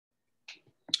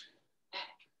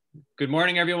Good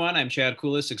morning, everyone. I'm Chad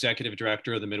Koulis, Executive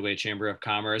Director of the Midway Chamber of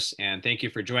Commerce, and thank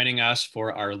you for joining us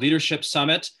for our Leadership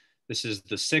Summit. This is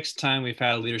the 6th time we've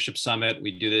had a Leadership Summit.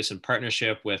 We do this in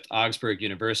partnership with Augsburg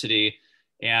University,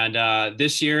 and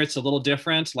this year it's a little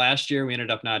different. Last year we ended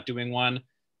up not doing one.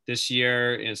 This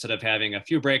year, instead of having a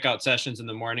few breakout sessions in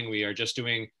the morning, we are just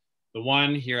doing the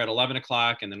one here at 11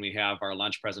 o'clock, and then we have our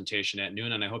lunch presentation at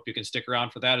noon, and I hope you can stick around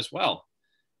for that as well.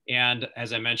 And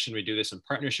as I mentioned, we do this in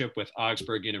partnership with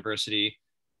Augsburg University.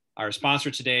 Our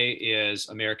sponsor today is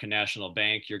American National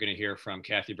Bank. You're going to hear from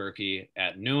Kathy Berkey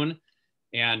at noon.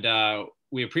 And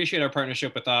we appreciate our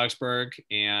partnership with Augsburg,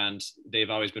 and they've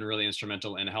always been really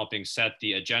instrumental in helping set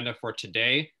the agenda for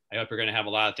today. I hope you're going to have a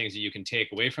lot of things that you can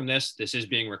take away from this. This is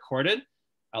being recorded.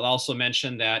 I'll also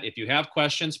mention that if you have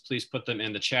questions, please put them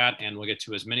in the chat and we'll get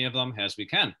to as many of them as we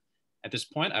can. At this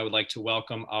point, I would like to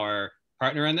welcome our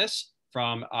partner in this,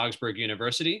 from Augsburg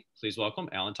University. Please welcome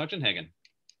Alan Tuchtenhagen.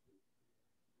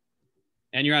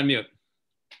 And you're on mute.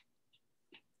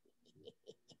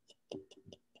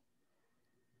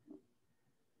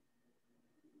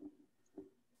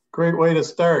 Great way to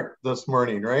start this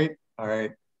morning, right? All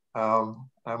right, I'm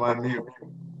on mute.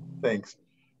 Thanks.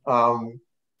 Can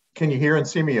you hear and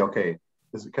see me okay?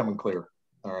 Is it coming clear?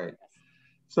 All right.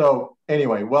 So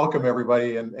anyway, welcome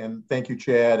everybody, and thank you,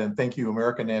 Chad, and thank you,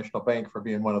 American National Bank, for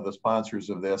being one of the sponsors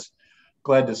of this.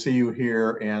 Glad to see you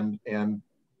here and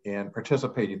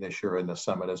participating this year in the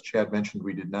summit. As Chad mentioned,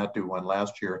 we did not do one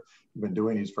last year. We've been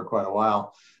doing these for quite a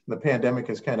while. The pandemic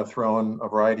has kind of thrown a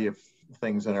variety of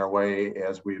things in our way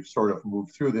as we've sort of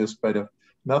moved through this, but if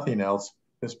nothing else,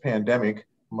 this pandemic,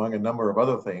 among a number of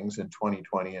other things in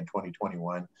 2020 and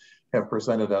 2021, have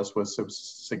presented us with some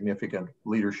significant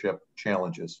leadership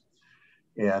challenges.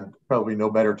 And probably no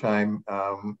better time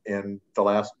in the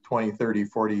last 20, 30,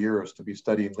 40 years to be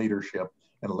studying leadership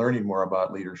and learning more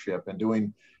about leadership and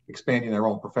expanding our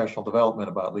own professional development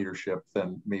about leadership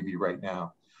than maybe right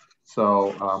now.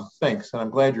 So thanks, and I'm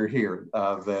glad you're here.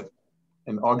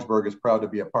 And Augsburg is proud to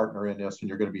be a partner in this, and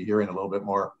you're going to be hearing a little bit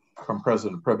more from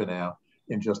President Pribanow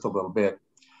in just a little bit.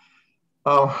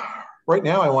 Right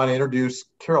now, I want to introduce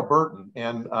Carole Burton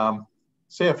and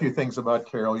say a few things about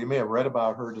Carole. You may have read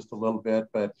about her just a little bit,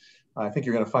 but I think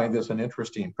you're going to find this an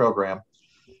interesting program.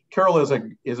 Carole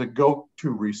is a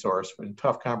go-to resource in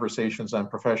tough conversations on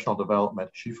professional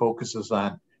development. She focuses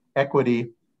on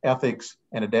equity, ethics,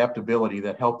 and adaptability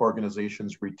that help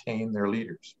organizations retain their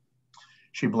leaders.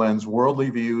 She blends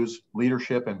worldly views,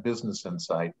 leadership, and business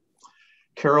insight.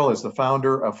 Carole is the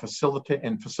founder of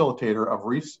facilitator of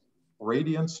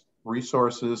Radiance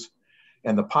Resources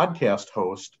and the podcast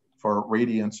host for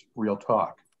Radiance Real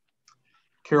Talk.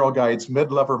 Carole guides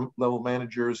mid-level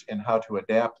managers in how to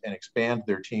adapt and expand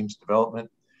their team's development.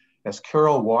 As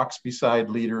Carole walks beside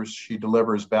leaders, she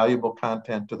delivers valuable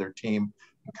content to their team,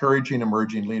 encouraging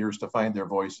emerging leaders to find their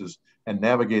voices and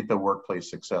navigate the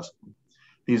workplace successfully.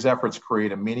 These efforts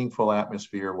create a meaningful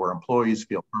atmosphere where employees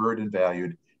feel heard and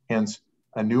valued, hence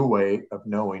a new way of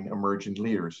knowing emerging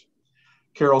leaders.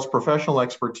 Carole's professional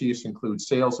expertise includes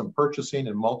sales and purchasing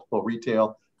in multiple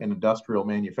retail and industrial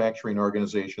manufacturing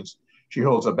organizations. She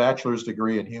holds a bachelor's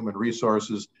degree in human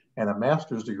resources and a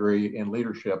master's degree in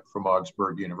leadership from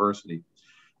Augsburg University,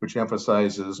 which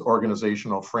emphasizes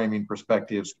organizational framing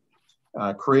perspectives,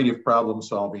 creative problem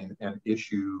solving, and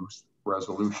issues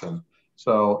resolution.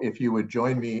 So if you would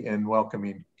join me in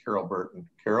welcoming Carole Burton.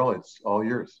 Carole, it's all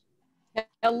yours.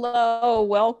 Hello,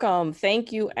 welcome.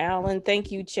 Thank you, Alan. Thank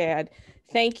you, Chad.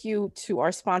 Thank you to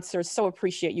our sponsors. So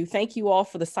appreciate you. Thank you all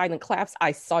for the silent claps.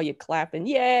 I saw you clapping.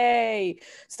 Yay.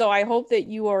 So I hope that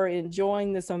you are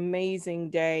enjoying this amazing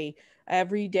day.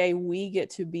 Every day we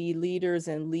get to be leaders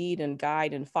and lead and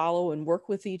guide and follow and work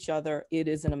with each other. It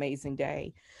is an amazing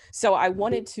day. So I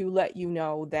wanted to let you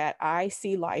know that I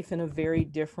see life in a very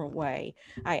different way.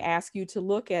 I ask you to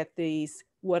look at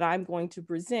what I'm going to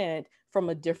present from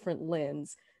a different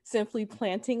lens, simply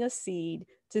planting a seed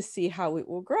to see how it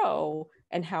will grow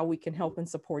and how we can help and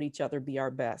support each other be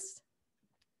our best.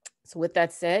 So with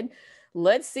that said,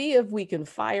 let's see if we can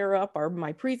fire up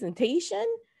my presentation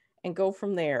and go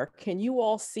from there. Can you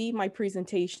all see my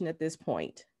presentation at this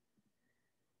point?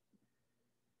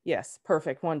 Yes,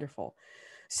 perfect, wonderful.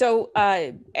 So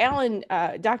Alan,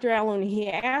 Dr. Allen, he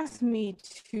asked me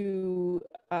to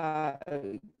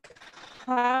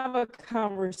have a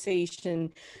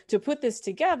conversation to put this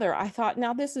together. I thought,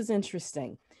 now this is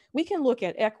interesting. We can look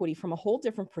at equity from a whole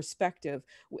different perspective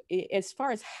as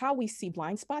far as how we see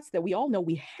blind spots that we all know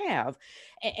we have,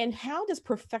 and how does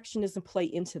perfectionism play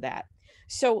into that?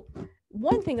 So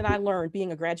one thing that I learned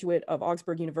being a graduate of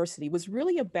Augsburg University was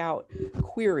really about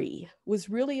query, was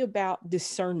really about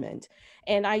discernment.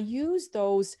 And I use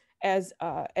those as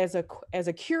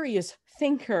a curious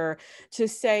thinker to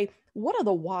say, what are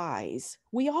the whys?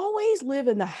 We always live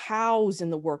in the hows in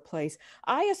the workplace.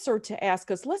 I assert to ask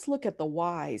us, let's look at the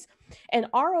whys. And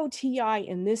ROTI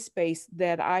in this space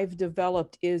that I've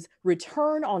developed is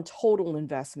return on total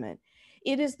investment.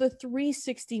 It is the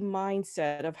 360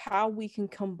 mindset of how we can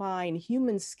combine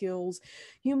human skills,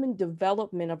 human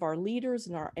development of our leaders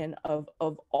and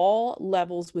of all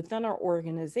levels within our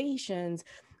organizations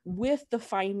with the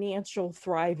financial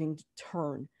thriving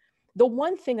turn. The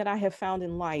one thing that I have found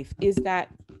in life is that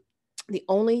the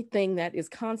only thing that is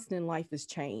constant in life is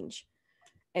change.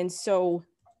 And so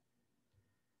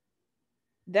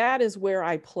that is where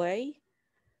I play.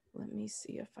 Let me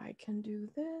see if I can do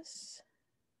this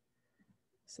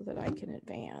so that I can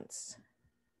advance.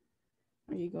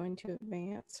 Are you going to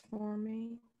advance for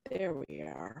me? There we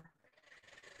are.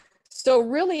 So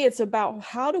really it's about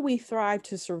how do we thrive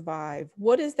to survive?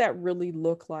 What does that really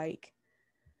look like?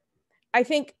 I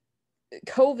think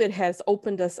COVID has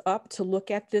opened us up to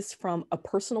look at this from a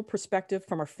personal perspective,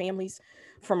 from our families,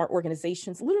 from our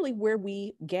organizations, literally where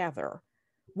we gather.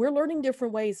 We're learning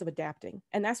different ways of adapting,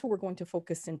 and that's what we're going to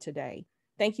focus in today.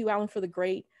 Thank you, Alan, for the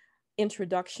great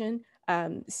introduction.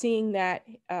 Seeing that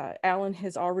Alan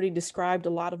has already described a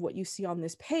lot of what you see on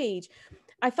this page,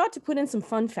 I thought to put in some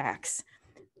fun facts.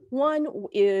 One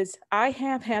is I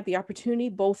have had the opportunity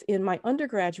both in my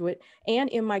undergraduate and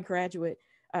in my graduate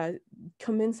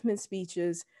commencement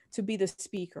speeches to be the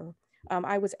speaker.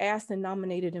 I was asked and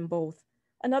nominated in both.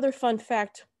 Another fun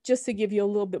fact, just to give you a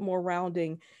little bit more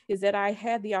rounding, is that I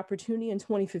had the opportunity in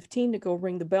 2015 to go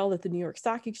ring the bell at the New York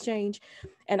Stock Exchange.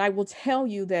 And I will tell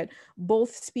you that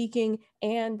both speaking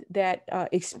and that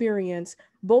experience,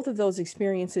 both of those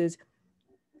experiences,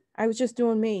 I was just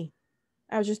doing me.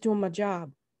 I was just doing my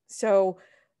job. So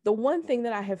the one thing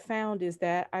that I have found is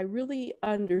that I really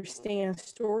understand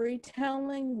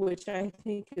storytelling, which I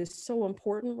think is so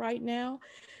important right now.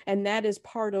 And that is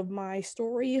part of my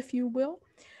story, if you will,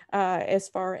 as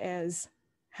far as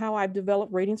how I've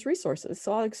developed ratings resources.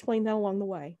 So I'll explain that along the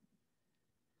way.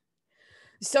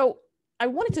 So I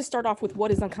wanted to start off with what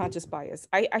is unconscious bias.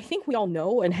 I think we all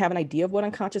know and have an idea of what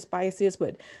unconscious bias is,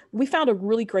 but we found a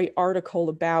really great article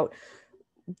about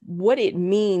what it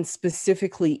means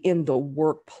specifically in the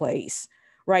workplace,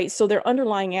 right? So they're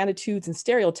underlying attitudes and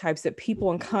stereotypes that people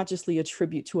unconsciously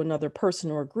attribute to another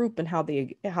person or a group and how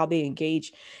they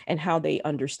engage and how they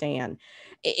understand.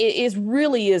 It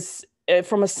really is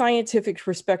from a scientific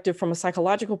perspective, from a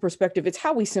psychological perspective, it's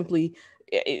how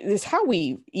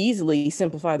we easily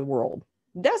simplify the world.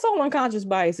 That's all unconscious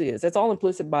bias is. That's all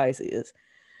implicit bias is.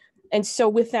 And so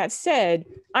with that said,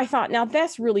 I thought, now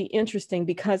that's really interesting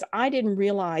because I didn't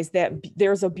realize that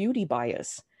there's a beauty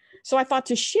bias. So I thought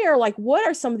to share, like, what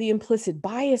are some of the implicit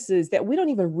biases that we don't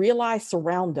even realize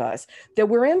surround us, that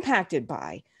we're impacted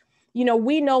by? You know,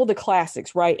 we know the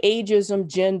classics, right? Ageism,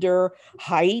 gender,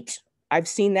 height. I've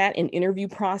seen that in interview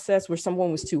process where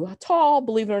someone was too tall,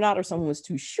 believe it or not, or someone was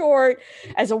too short,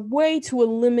 as a way to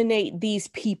eliminate these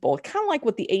people, kind of like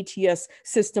what the ATS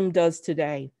system does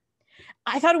today.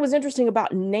 I thought it was interesting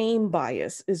about name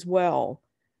bias as well,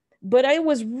 but it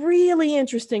was really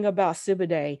interesting about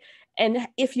Sibade. And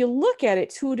if you look at it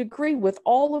to a degree with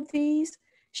all of these,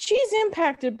 she's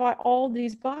impacted by all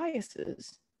these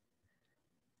biases.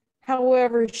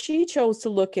 However, she chose to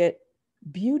look at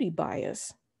beauty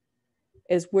bias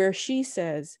as where she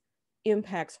says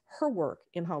impacts her work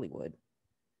in Hollywood.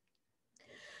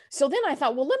 So then I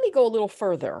thought, well, let me go a little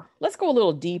further. Let's go a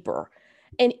little deeper.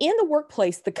 And in the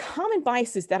workplace, the common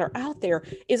biases that are out there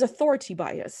is authority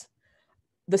bias.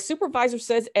 The supervisor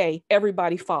says A,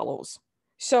 everybody follows.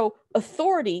 So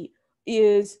authority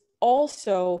is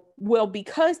also, well,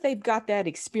 because they've got that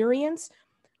experience,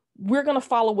 we're going to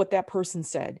follow what that person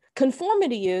said.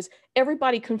 Conformity is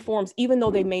everybody conforms, even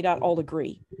though they may not all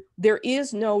agree. There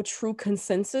is no true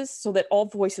consensus so that all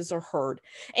voices are heard.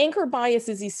 Anchor bias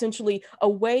is essentially a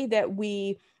way that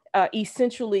we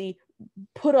essentially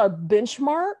put a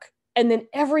benchmark and then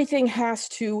everything has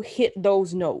to hit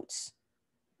those notes.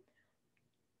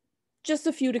 Just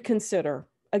a few to consider.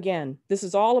 Again, this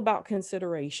is all about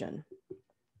consideration.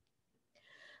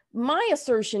 My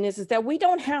assertion is that we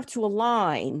don't have to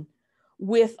align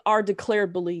with our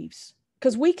declared beliefs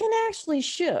because we can actually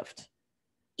shift.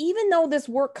 Even though this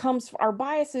work our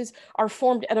biases are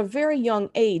formed at a very young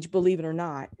age, believe it or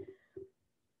not,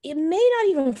 it may not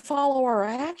even follow our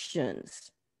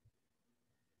actions.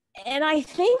 And I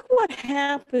think what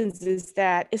happens is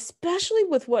that, especially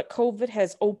with what COVID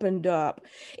has opened up,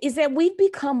 is that we've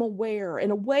become aware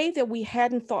in a way that we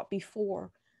hadn't thought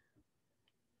before.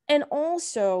 And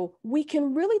also, we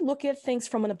can really look at things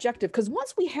from an objective, because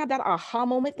once we have that aha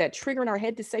moment, that trigger in our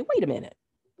head to say, wait a minute,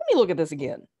 let me look at this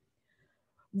again.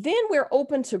 Then we're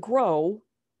open to grow.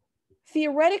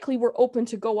 Theoretically, we're open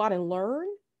to go out and learn.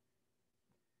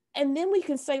 And then we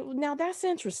can say, well, now that's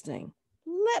interesting.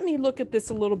 Let me look at this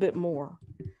a little bit more.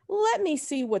 Let me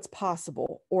see what's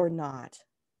possible or not.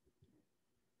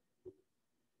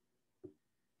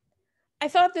 I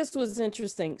thought this was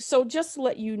interesting. So just to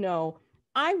let you know,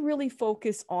 I really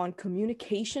focus on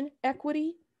communication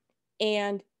equity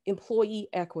and employee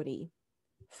equity.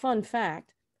 Fun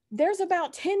fact, there's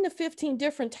about 10 to 15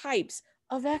 different types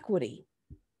of equity.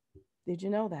 Did you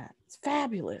know that? It's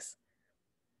fabulous.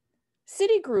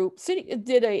 Citigroup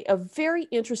did a very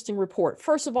interesting report.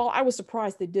 First of all, I was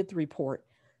surprised they did the report.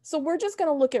 So we're just going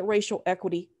to look at racial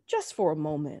equity just for a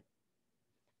moment.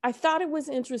 I thought it was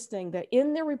interesting that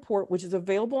in their report, which is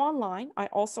available online, I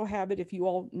also have it if you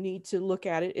all need to look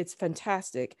at it, it's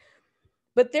fantastic.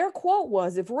 But their quote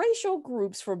was, if racial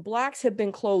groups for Blacks had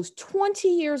been closed 20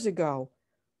 years ago,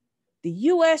 the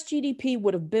US GDP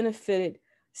would have benefited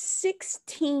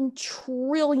 $16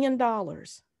 trillion.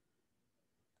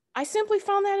 I simply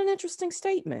found that an interesting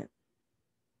statement.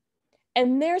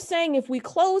 And they're saying if we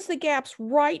close the gaps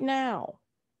right now,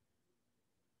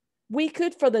 we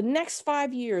could, for the next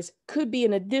 5 years, could be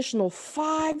an additional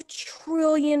 $5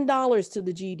 trillion to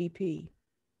the GDP.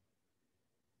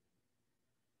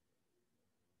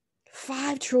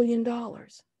 $5 trillion.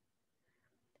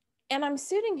 And I'm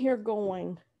sitting here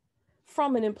going,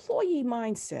 from an employee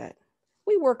mindset,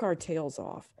 we work our tails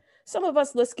off. Some of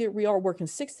us, let's get real, are working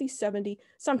 60, 70,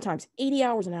 sometimes 80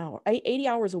 hours an hour, 80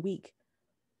 hours a week.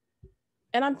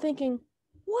 And I'm thinking,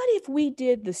 what if we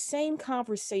did the same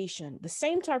conversation, the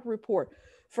same type of report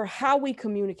for how we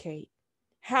communicate,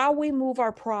 how we move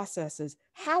our processes,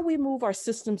 how we move our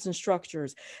systems and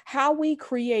structures, how we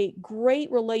create great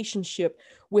relationship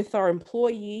with our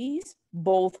employees,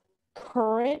 both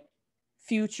current,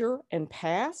 future, and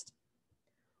past,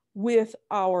 with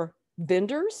our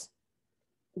vendors,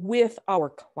 with our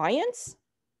clients?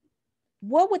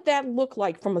 What would that look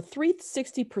like from a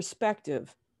 360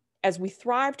 perspective as we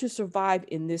thrive to survive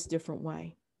in this different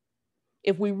way?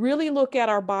 If we really look at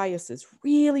our biases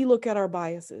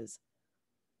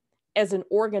as an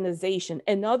organization,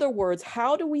 in other words,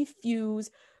 how do we fuse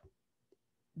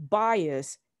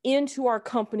bias into our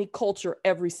company culture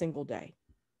every single day?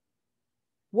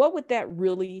 What would that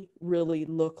really, really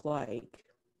look like?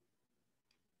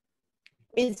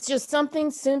 It's just something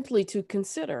simply to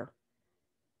consider.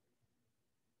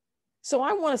 So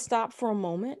I want to stop for a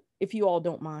moment, if you all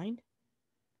don't mind.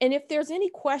 And if there's any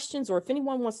questions, or if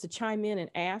anyone wants to chime in and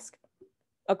ask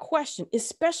a question,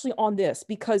 especially on this,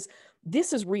 because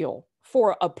this is real.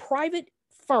 For a private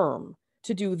firm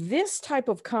to do this type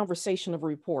of conversation of a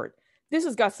report, this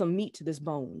has got some meat to this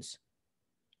bones.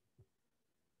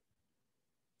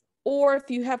 Or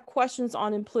if you have questions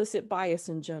on implicit bias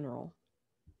in general.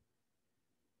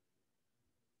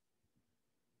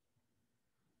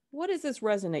 What does this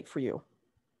resonate for you?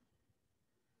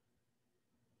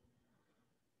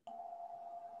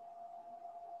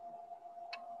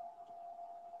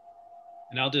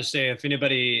 And I'll just say, if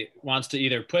anybody wants to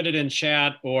either put it in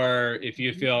chat, or if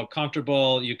you feel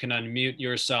comfortable, you can unmute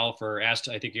yourself, or ask,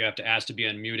 I think you have to ask to be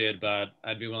unmuted, but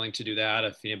I'd be willing to do that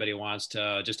if anybody wants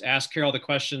to just ask Carole the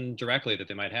question directly that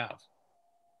they might have.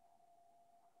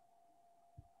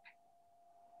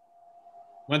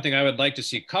 One thing I would like to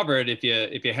see covered, if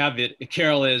you have it,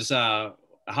 Carole, is how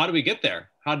do we get there?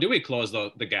 How do we close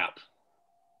the gap?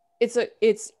 It's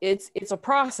a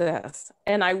process,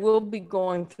 and I will be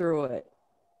going through it.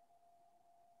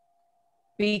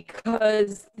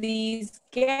 Because these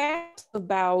gaps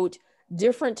about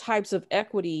different types of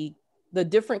equity, the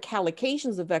different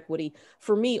collocations of equity,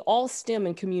 for me, all stem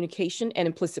in communication and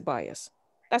implicit bias.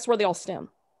 That's where they all stem.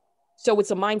 So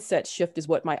it's a mindset shift is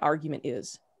what my argument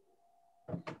is.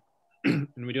 And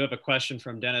we do have a question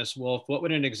from Dennis Wolf. What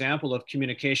would an example of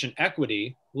communication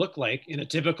equity look like in a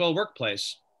typical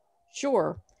workplace?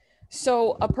 Sure.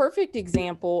 So a perfect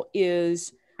example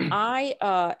is I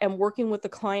am working with a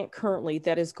client currently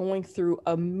that is going through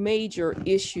a major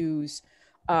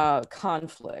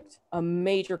conflict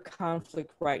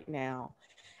right now.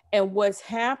 And what's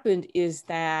happened is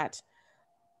that,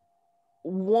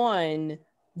 one,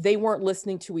 they weren't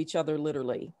listening to each other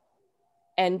literally.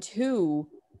 And two,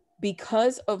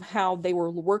 because of how they were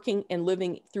working and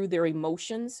living through their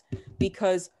emotions,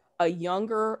 because a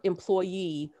younger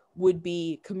employee would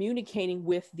be communicating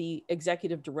with the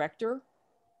executive director.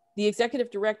 The executive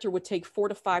director would take 4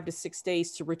 to 5 to 6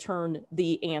 days to return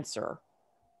the answer.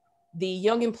 The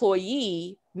young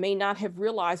employee may not have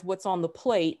realized what's on the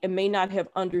plate and may not have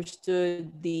understood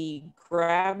the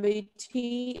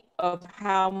gravity of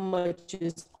how much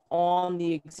is on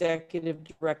the executive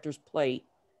director's plate.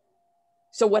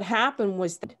 So what happened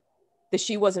was that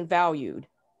she wasn't valued,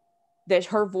 that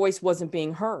her voice wasn't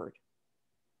being heard.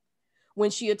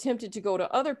 When she attempted to go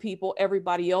to other people,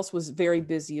 everybody else was very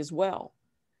busy as well.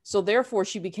 So therefore,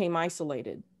 she became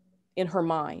isolated in her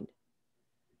mind,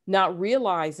 not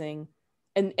realizing,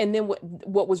 and then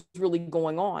what was really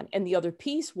going on. And the other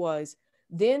piece was,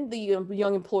 then the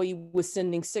young employee was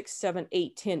sending 6, 7,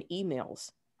 8, 10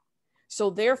 emails. So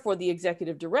therefore, the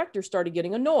executive director started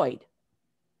getting annoyed.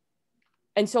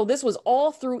 And so this was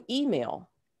all through email.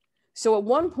 So at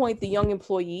one point, the young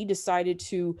employee decided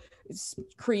to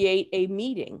create a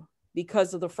meeting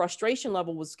because of the frustration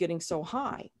level was getting so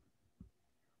high.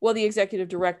 Well, the executive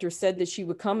director said that she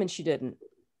would come and she didn't.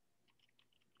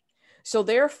 So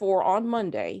therefore, on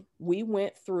Monday, we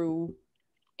went through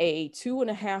a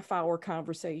 2.5-hour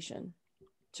conversation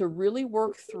to really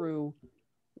work through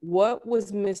what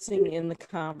was missing in the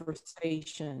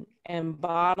conversation. And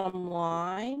bottom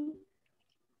line,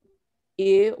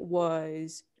 it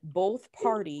was both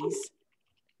parties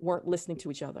weren't listening to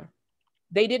each other.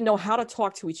 They didn't know how to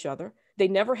talk to each other. They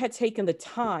never had taken the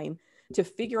time to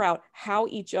figure out how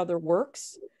each other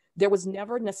works. There was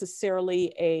never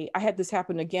necessarily I had this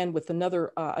happen again with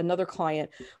another client,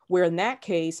 where in that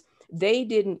case, they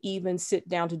didn't even sit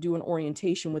down to do an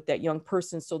orientation with that young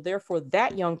person. So therefore,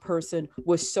 that young person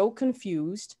was so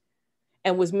confused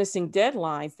and was missing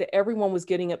deadlines that everyone was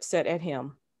getting upset at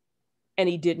him, and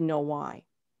he didn't know why.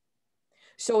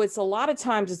 So it's a lot of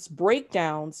times it's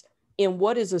breakdowns in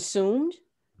what is assumed,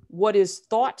 what is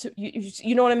thought to,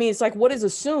 you know what I mean? It's like what is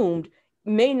assumed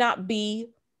may not be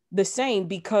the same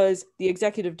because the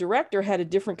executive director had a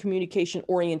different communication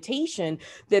orientation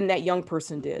than that young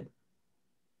person did.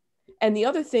 And the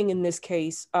other thing in this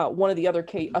case, a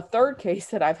third case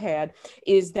that I've had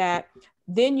is that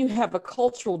then you have a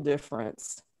cultural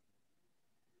difference,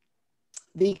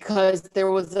 because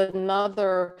there was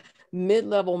another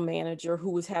mid-level manager who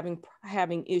was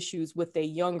having issues with a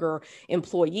younger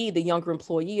employee. The younger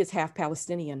employee is half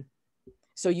Palestinian.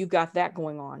 So you've got that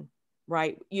going on,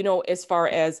 right? You know, as far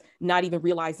as not even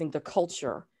realizing the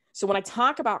culture. So when I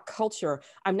talk about culture,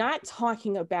 I'm not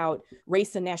talking about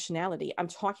race and nationality. I'm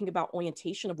talking about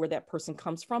orientation of where that person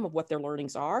comes from, of what their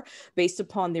learnings are based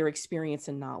upon their experience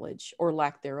and knowledge or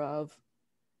lack thereof.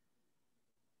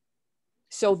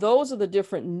 So those are the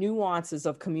different nuances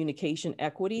of communication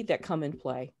equity that come in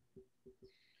play.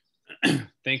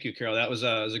 Thank you, Carole. That was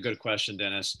a good question,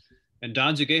 Dennis. And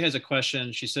Don Zugay has a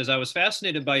question. She says, I was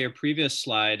fascinated by your previous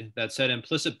slide that said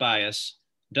implicit bias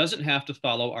doesn't have to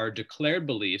follow our declared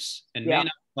beliefs and may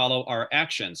not follow our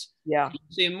actions. Yeah. Can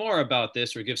you say more about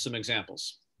this or give some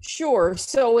examples? Sure.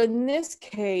 So in this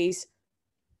case,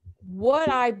 what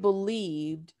I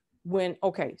believed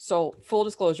so full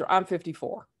disclosure, I'm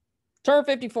 54. Turned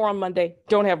 54 on Monday,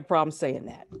 don't have a problem saying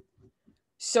that.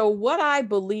 So what I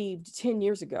believed 10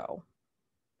 years ago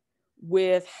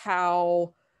with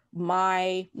how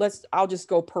I'll just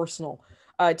go personal.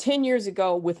 10 years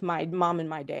ago with my mom and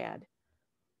my dad,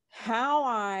 how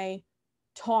I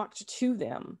talked to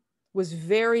them was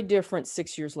very different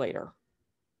 6 years later.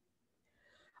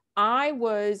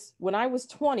 When I was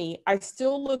 20, I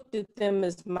still looked at them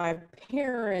as my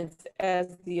parents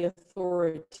as the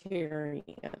authoritarian.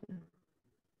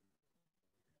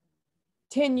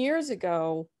 10 years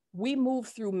ago, we moved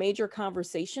through major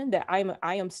conversation that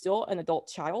I am still an adult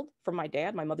child from my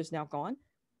dad. My mother's now gone.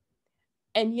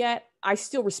 And yet I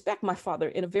still respect my father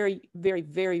in a very, very,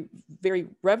 very, very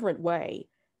reverent way.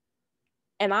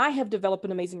 And I have developed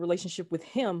an amazing relationship with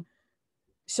him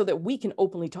so that we can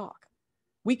openly talk.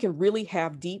 We can really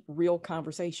have deep, real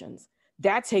conversations.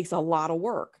 That takes a lot of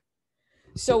work.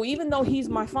 So even though he's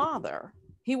my father,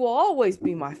 he will always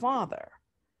be my father.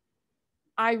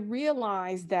 I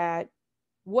realized that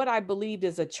what I believed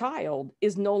as a child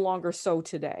is no longer so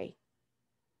today.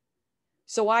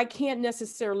 So I can't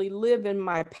necessarily live in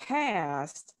my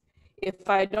past if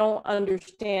I don't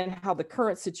understand how the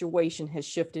current situation has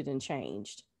shifted and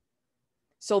changed.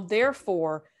 So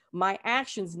therefore, my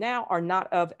actions now are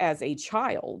not of as a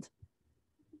child,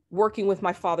 working with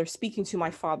my father, speaking to my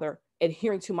father,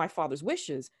 adhering to my father's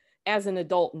wishes. As an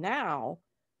adult now,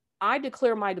 I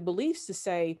declare my beliefs to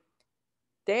say,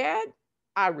 Dad,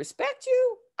 I respect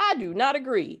you. I do not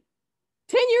agree.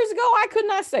 10 years ago, I could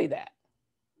not say that.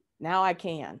 Now I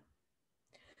can.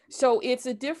 So it's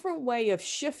a different way of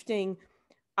shifting.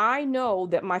 I know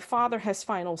that my father has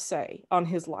final say on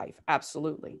his life.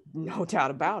 Absolutely. No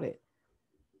doubt about it.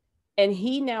 And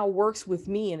he now works with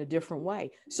me in a different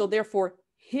way. So therefore,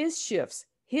 his shifts,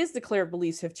 his declared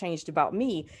beliefs have changed about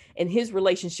me and his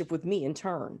relationship with me in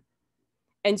turn.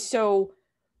 And so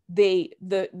the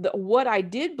what I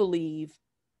did believe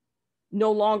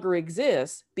no longer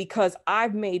exists because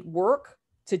I've made work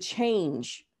to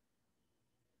change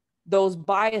those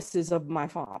biases of my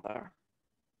father.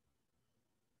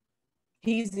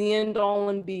 He's the end all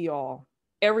and be all.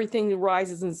 Everything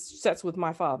rises and sets with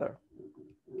my father.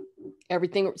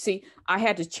 Everything, see, I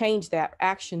had to change that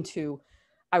action to,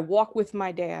 I walk with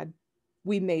my dad.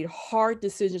 We made hard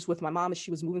decisions with my mom as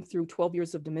she was moving through 12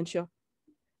 years of dementia.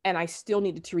 And I still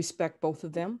needed to respect both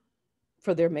of them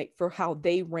for how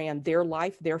they ran their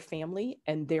life, their family,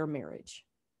 and their marriage.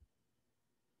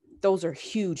 Those are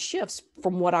huge shifts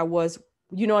from what I was,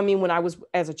 you know what I mean, when I was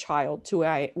as a child to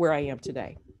where I am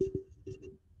today.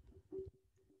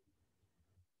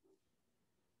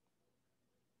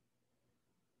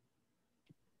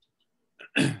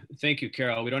 Thank you,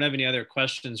 Carole. We don't have any other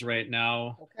questions right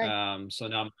now. Okay. So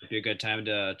now might be a good time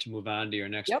to move on to your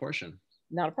next portion.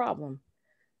 Not a problem.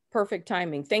 Perfect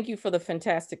timing. Thank you for the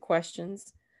fantastic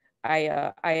questions.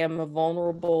 I am a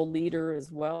vulnerable leader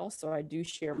as well, so I do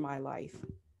share my life.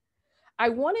 I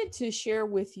wanted to share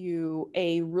with you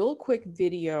a real quick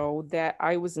video that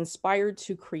I was inspired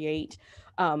to create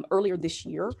earlier this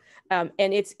year. And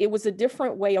it was a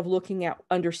different way of looking at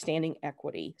understanding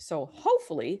equity. So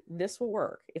hopefully this will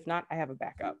work. If not, I have a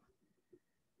backup.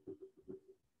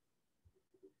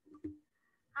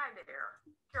 Hi there,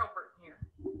 Carole Burton here.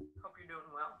 Hope you're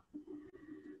doing well.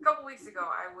 A couple weeks ago,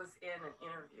 I was in an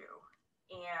interview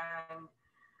and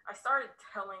I started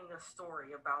telling the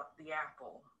story about the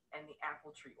apple and the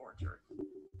apple tree orchard.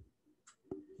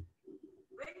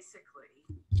 Basically,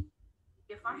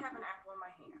 if I have an apple in my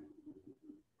hand,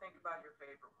 think about your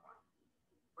favorite one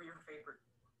or your favorite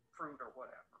fruit or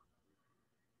whatever.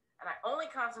 And I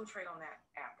only concentrate on that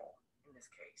apple in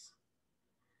this case.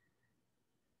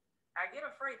 I get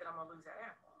afraid that I'm gonna lose that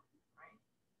apple, right?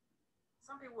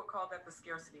 Some people would call that the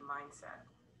scarcity mindset.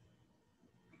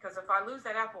 Because if I lose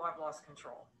that apple, I've lost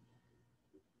control.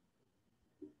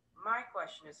 My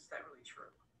question is that really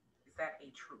true? Is that a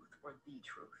truth or the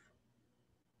truth?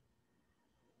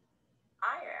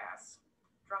 I ask,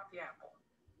 drop the apple,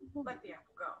 let the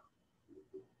apple go,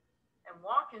 and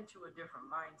walk into a different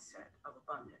mindset of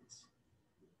abundance.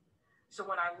 So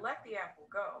when I let the apple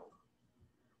go,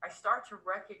 I start to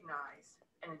recognize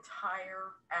an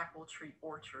entire apple tree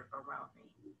orchard around me,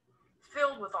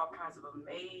 filled with all kinds of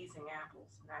amazing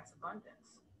apples, and that's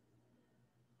abundance.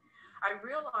 I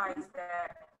realize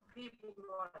that people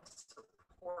want to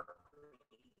support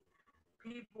me.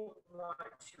 People want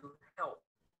to help.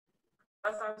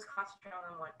 As I was concentrating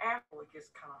on one apple, it gets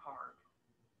kind of hard.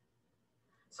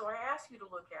 So I ask you to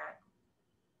look at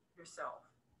yourself.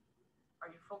 Are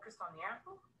you focused on the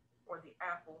apple or the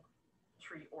apple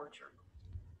tree orchard?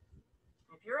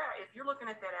 If you're looking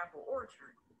at that apple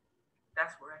orchard,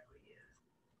 that's where equity is.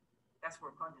 That's where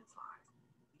abundance lies.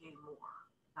 You gain more,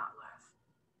 not less.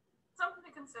 Something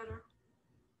to consider.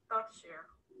 Thought to share.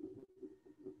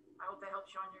 I hope that helps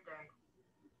you on your day.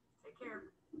 Take care.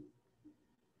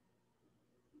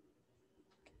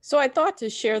 So I thought to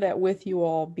share that with you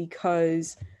all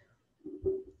because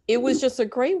it was just a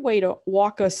great way to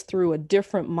walk us through a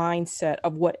different mindset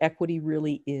of what equity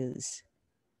really is.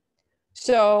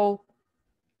 So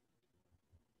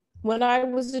when I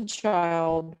was a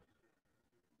child,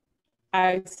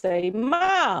 I'd say,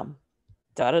 Mom,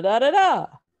 da-da-da-da-da,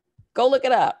 go look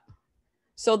it up.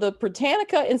 So the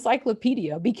Britannica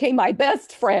Encyclopedia became my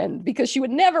best friend because she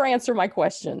would never answer my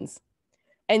questions.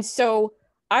 And so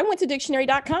I went to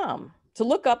dictionary.com to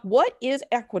look up what is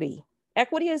equity.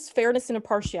 Equity is fairness and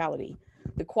impartiality,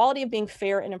 the quality of being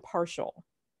fair and impartial.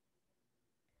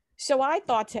 So I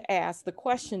thought to ask the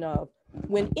question of,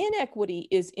 when inequity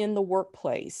is in the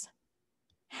workplace,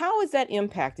 how is that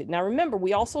impacted? Now, remember,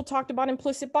 we also talked about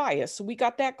implicit bias. So we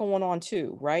got that going on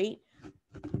too, right?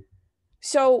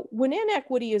 So when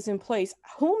inequity is in place,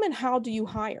 whom and how do you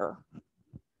hire?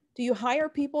 Do you hire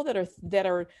people that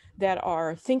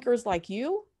are thinkers like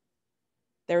you?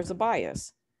 There's a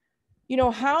bias. You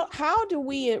know, how do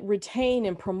we retain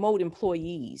and promote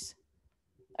employees?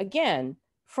 Again,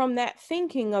 from that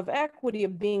thinking of equity,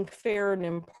 of being fair and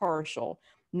impartial,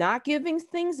 not giving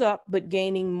things up, but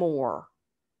gaining more.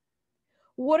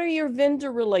 What are your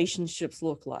vendor relationships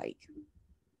look like?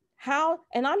 How,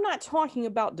 and I'm not talking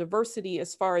about diversity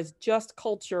as far as just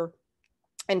culture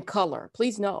and color,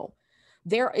 please no.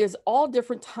 There is all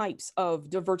different types of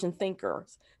divergent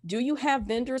thinkers. Do you have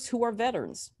vendors who are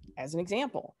veterans, as an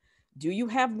example? Do you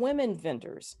have women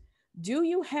vendors? Do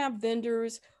you have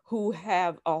vendors who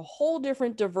have a whole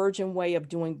different divergent way of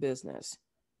doing business?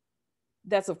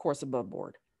 That's, of course, above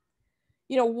board.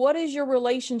 You know, what is your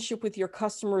relationship with your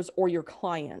customers or your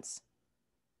clients?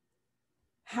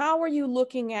 How are you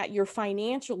looking at your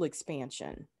financial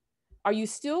expansion? Are you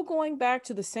still going back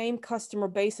to the same customer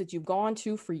base that you've gone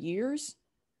to for years?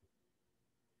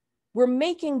 We're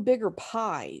making bigger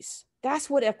pies. That's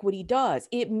what equity does.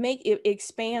 It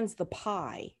expands the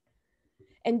pie.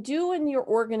 And do in your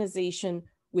organization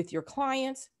with your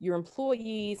clients, your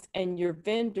employees, and your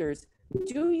vendors,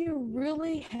 do you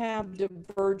really have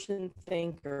divergent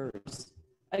thinkers?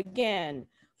 Again,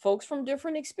 folks from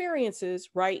different experiences,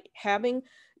 right? Having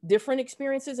different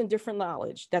experiences and different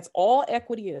knowledge. That's all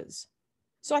equity is.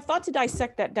 So I thought to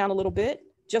dissect that down a little bit,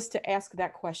 just to ask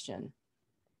that question.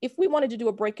 If we wanted to do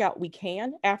a breakout, we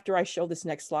can after I show this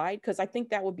next slide, because I think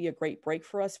that would be a great break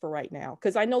for us for right now,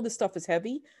 because I know this stuff is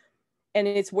heavy and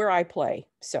it's where I play.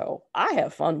 So I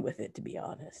have fun with it, to be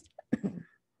honest.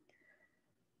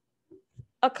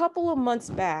 A couple of months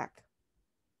back,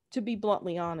 to be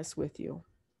bluntly honest with you,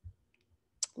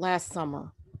 last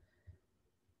summer,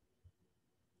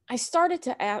 I started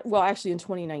to ask, well, actually in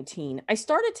 2019, I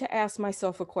started to ask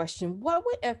myself a question: what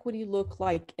would equity look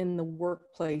like in the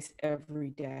workplace every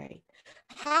day?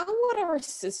 How would our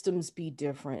systems be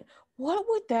different? What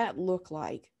would that look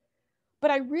like?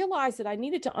 But I realized that I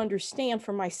needed to understand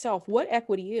for myself what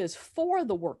equity is for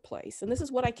the workplace. And this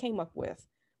is what I came up with.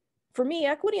 For me,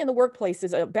 equity in the workplace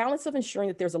is a balance of ensuring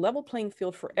that there's a level playing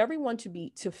field for everyone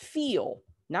to feel,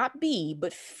 not be,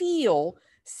 but feel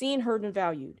seen, heard, and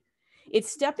valued. It's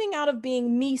stepping out of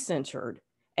being me-centered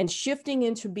and shifting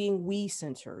into being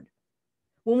we-centered.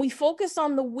 When we focus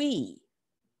on the we,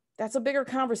 that's a bigger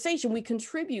conversation. We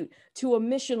contribute to a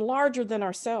mission larger than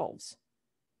ourselves.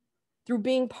 Through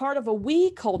being part of a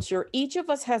we culture, each of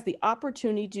us has the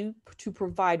opportunity to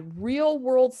provide real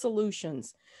world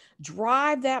solutions,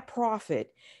 drive that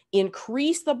profit,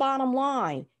 increase the bottom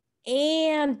line,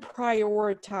 and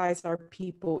prioritize our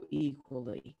people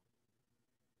equally.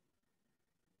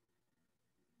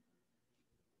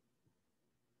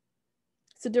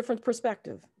 It's a different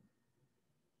perspective.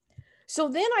 So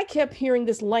then I kept hearing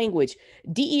this language,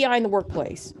 DEI in the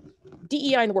workplace,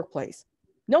 DEI in the workplace.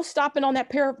 No stopping on that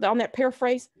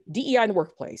paraphrase, DEI in the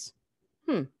workplace.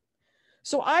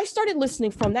 So I started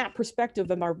listening from that perspective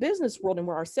in our business world and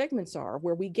where our segments are,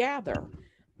 where we gather,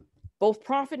 both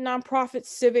profit, nonprofit,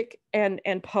 civic, and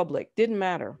public, didn't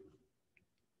matter.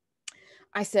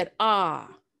 I said,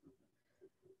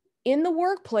 in the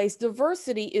workplace,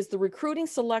 diversity is the recruiting,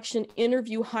 selection,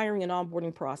 interview, hiring, and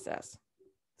onboarding process.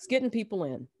 It's getting people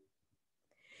in.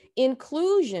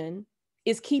 Inclusion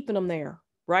is keeping them there,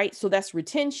 right? So that's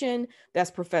retention, that's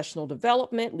professional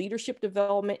development, leadership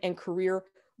development, and career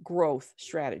growth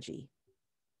strategy.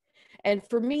 And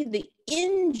for me, the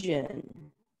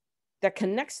engine that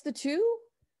connects the two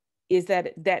is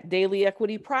that daily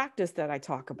equity practice that I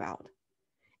talk about,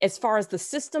 as far as the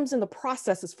systems and the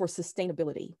processes for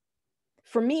sustainability.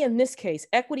 For me, in this case,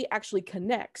 equity actually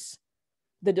connects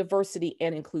the diversity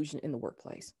and inclusion in the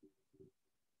workplace.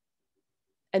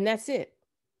 And that's it.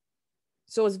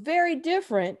 So it's very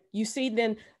different, you see,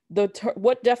 than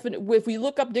if we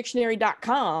look up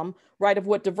dictionary.com, right, of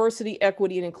what diversity,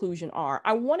 equity, and inclusion are.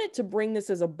 I wanted to bring this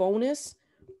as a bonus,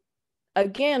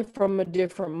 again, from a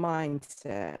different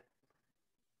mindset.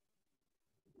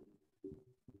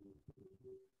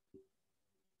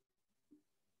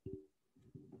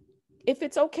 If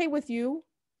it's okay with you,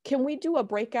 can we do a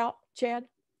breakout, Chad,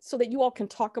 so that you all can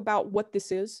talk about what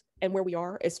this is and where we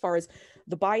are as far as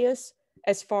the bias,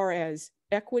 as far as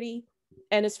equity,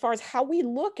 and as far as how we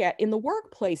look at in the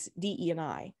workplace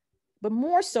DE&I, but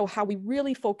more so how we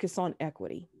really focus on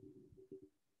equity.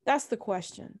 That's the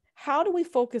question. How do we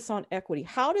focus on equity?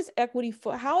 How is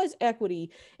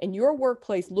equity in your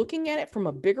workplace, looking at it from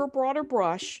a bigger, broader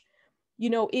brush? You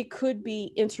know, it could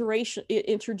be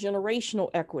intergenerational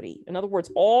equity. In other words,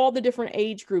 all the different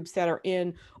age groups that are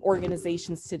in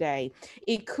organizations today.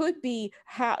 It could be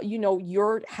how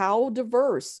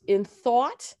diverse in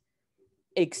thought,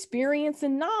 experience,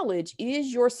 and knowledge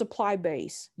is your supply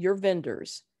base, your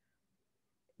vendors.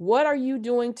 What are you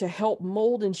doing to help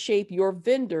mold and shape your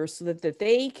vendors so that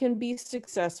they can be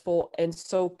successful, and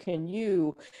so can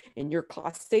you in your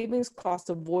cost savings,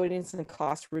 cost avoidance, and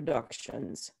cost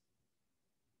reductions?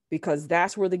 Because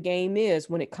that's where the game is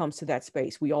when it comes to that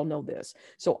space. We all know this.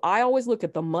 So I always look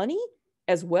at the money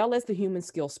as well as the human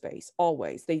skill space.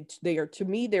 Always. They are, to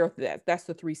me, that's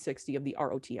the 360 of the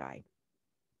ROTI.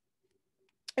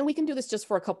 And we can do this just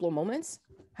for a couple of moments,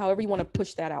 however you want to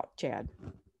push that out, Chad.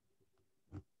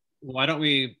 Why don't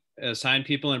we assign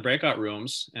people in breakout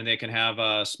rooms and they can have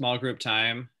a small group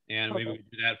time, and maybe we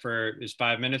do that for, is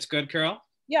 5 minutes good, Carole?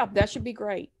 Yeah, that should be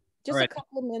great. Just a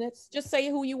couple of minutes. Just say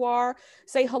who you are,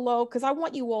 say hello, because I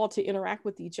want you all to interact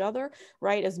with each other,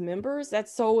 right? As members,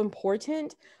 that's so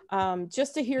important.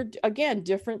 Just to hear, again,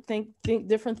 different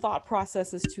different thought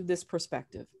processes to this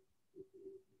perspective.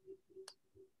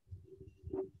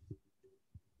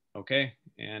 Okay,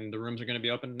 and the rooms are going to be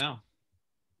open now.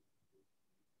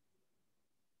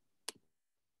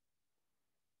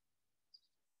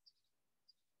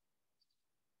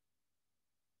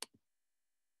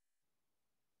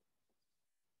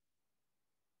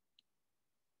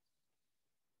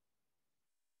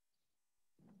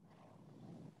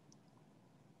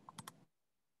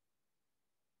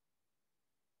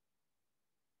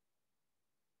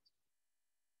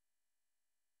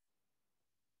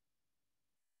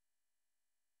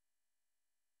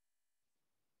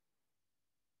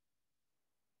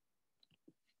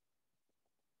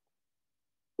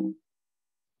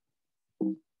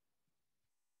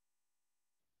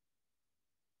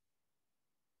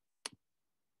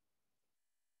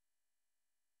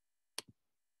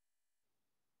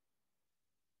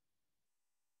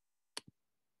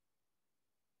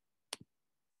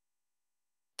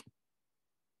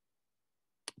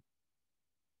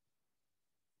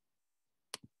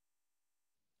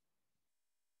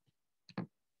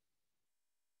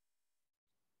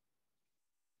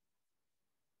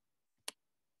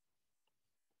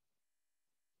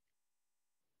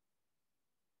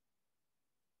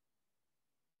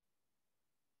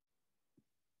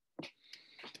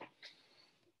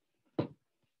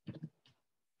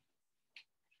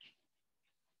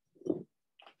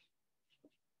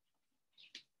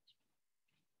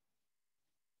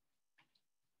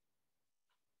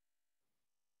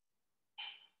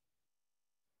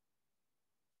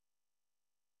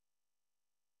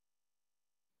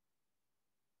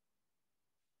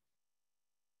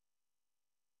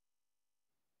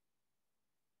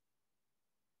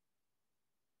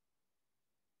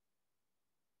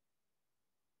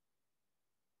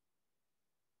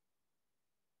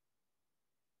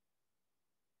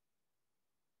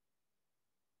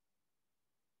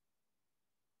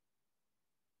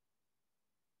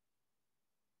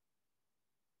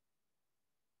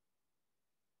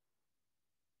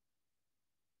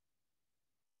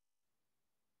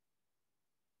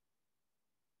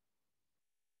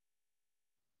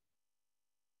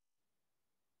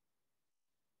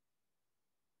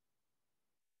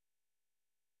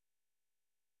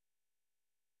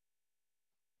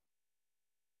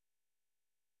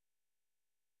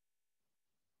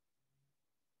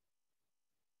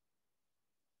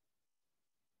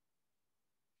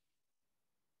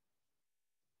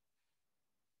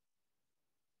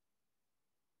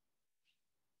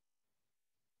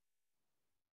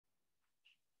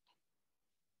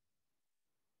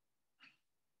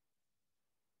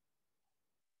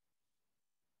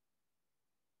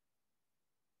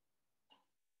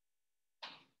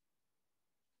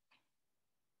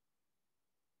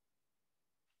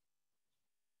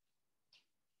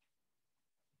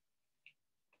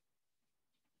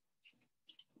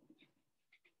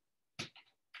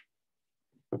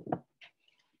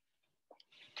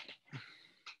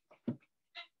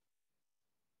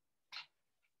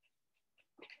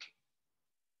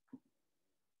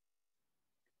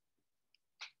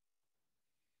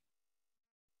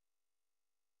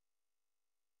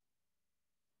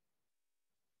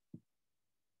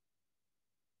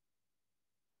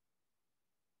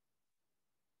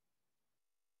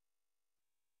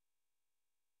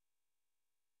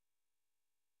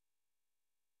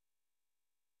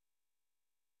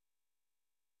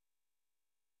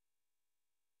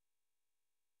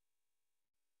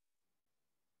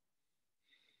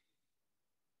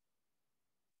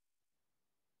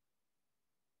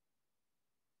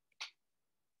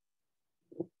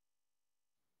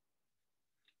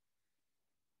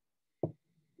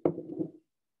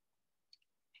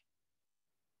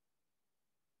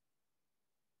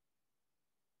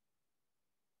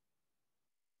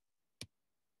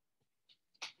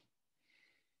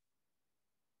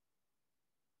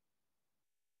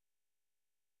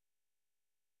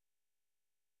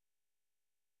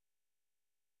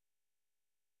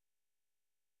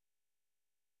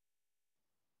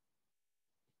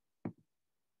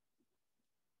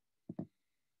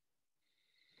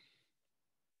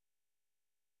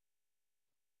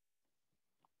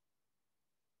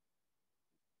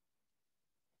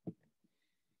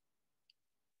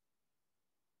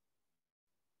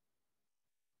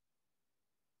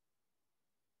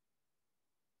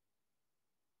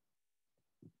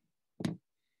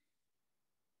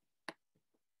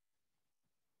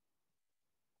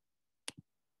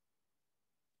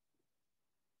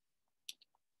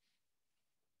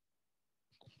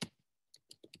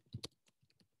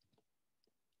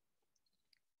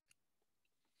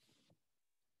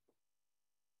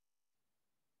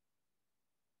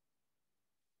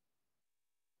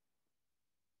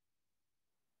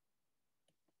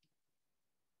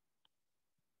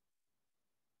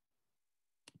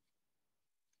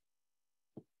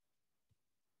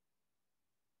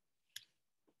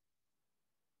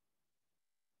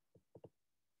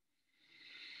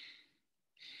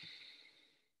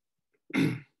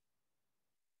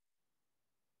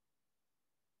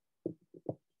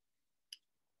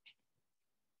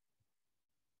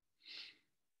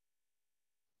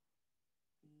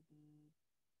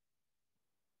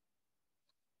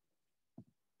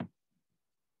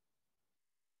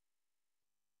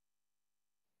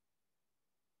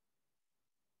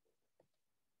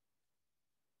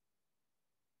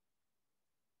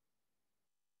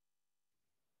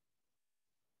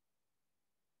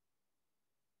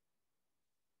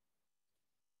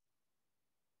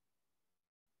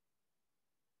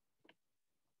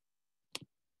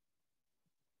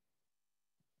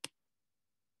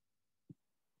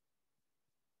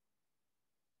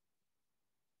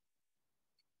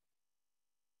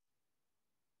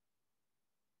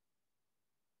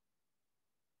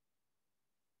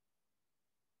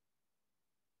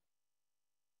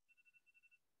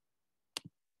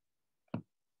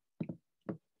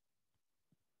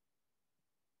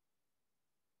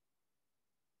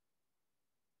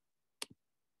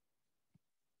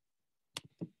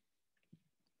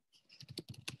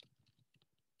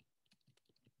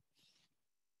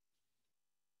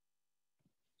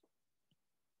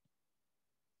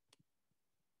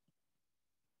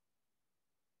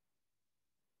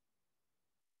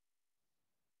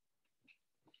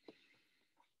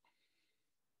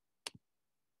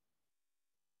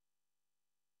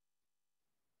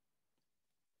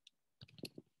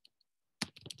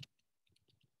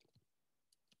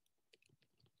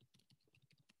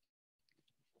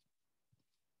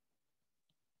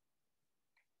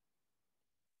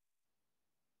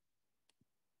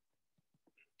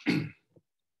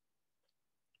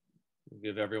 We'll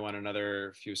give everyone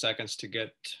another few seconds to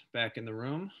get back in the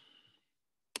room.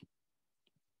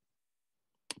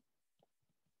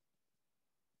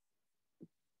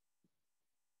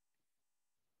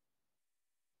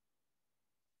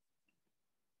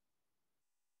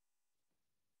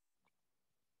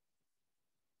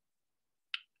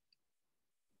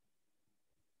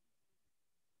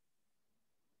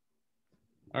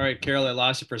 All right, Carole, I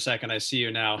lost you for a second. I see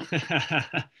you now.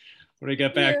 When I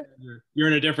get back, you're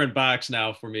in a different box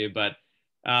now for me. But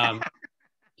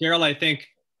Carole, I think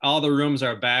all the rooms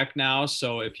are back now.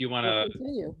 So if you want to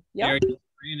continue, yep,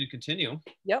 and continue.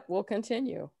 Yep, we'll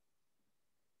continue.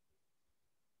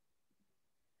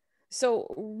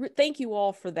 So thank you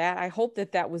all for that. I hope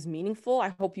that that was meaningful. I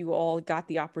hope you all got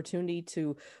the opportunity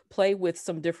to play with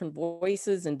some different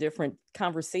voices and different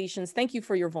conversations. Thank you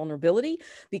for your vulnerability,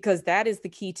 because that is the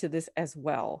key to this as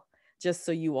well, just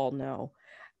so you all know.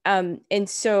 And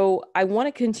so I want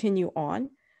to continue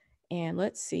on, and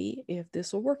let's see if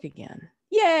this will work again.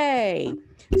 Yay!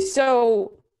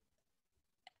 So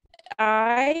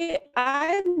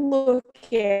I look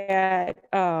at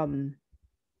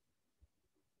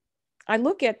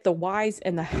the whys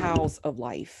and the hows of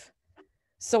life.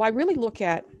 So I really look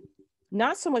at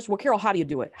not so much, well, Carole, how do you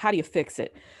do it? How do you fix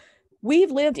it? We've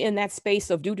lived in that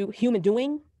space of human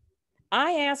doing.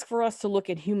 I ask for us to look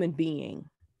at human being.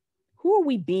 Who are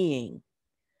we being?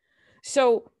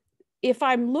 So if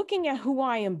I'm looking at who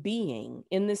I am being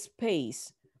in this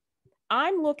space,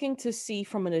 I'm looking to see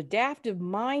from an adaptive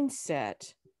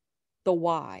mindset, the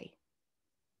why.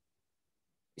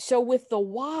 So with the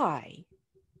why,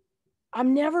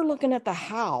 I'm never looking at the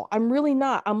how. I'm really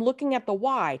not. I'm looking at the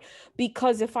why,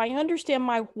 because if I understand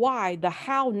my why, the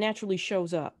how naturally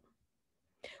shows up.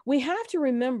 We have to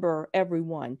remember,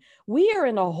 everyone, we are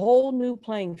in a whole new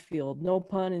playing field, no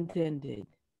pun intended.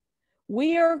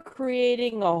 We are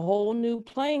creating a whole new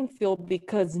playing field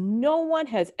because no one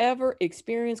has ever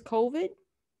experienced COVID.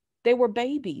 They were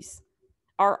babies.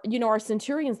 Our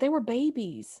centurions, they were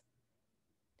babies.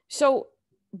 So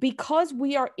because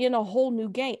we are in a whole new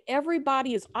game,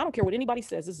 everybody is, I don't care what anybody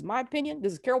says, this is my opinion,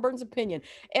 this is Carole Burton's opinion,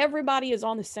 everybody is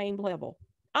on the same level.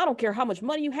 I don't care how much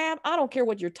money you have, I don't care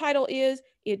what your title is,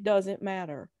 it doesn't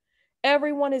matter.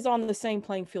 Everyone is on the same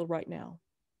playing field right now.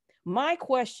 My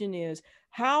question is,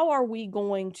 how are we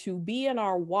going to be in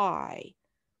our why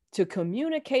to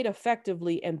communicate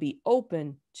effectively and be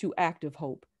open to active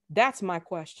hope? That's my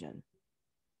question.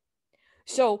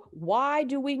 So why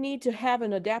do we need to have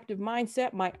an adaptive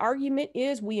mindset? My argument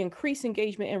is we increase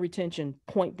engagement and retention,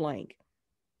 point blank.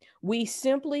 We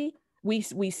simplify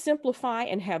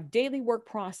and have daily work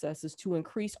processes to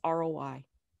increase ROI.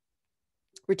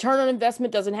 Return on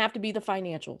investment doesn't have to be the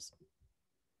financials.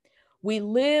 We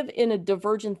live in a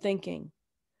divergent thinking.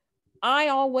 I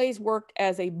always worked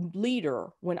as a leader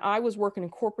when I was working in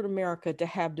corporate America to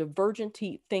have divergent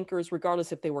thinkers,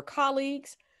 regardless if they were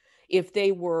colleagues, if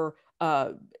they were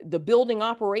the building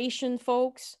operation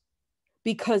folks,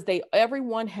 because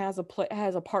everyone has a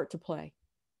part to play.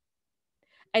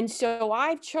 And so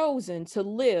I've chosen to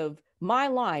live my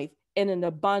life in an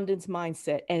abundance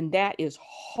mindset. And that is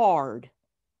hard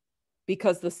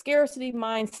because the scarcity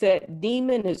mindset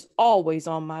demon is always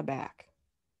on my back.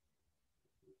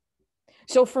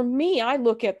 So for me, I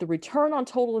look at the return on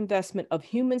total investment of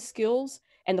human skills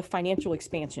and the financial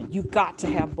expansion. You've got to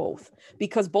have both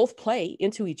because both play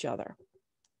into each other.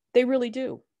 They really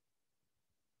do.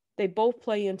 They both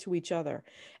play into each other.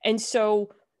 And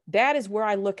so that is where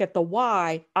I look at the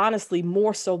why, honestly,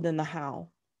 more so than the how.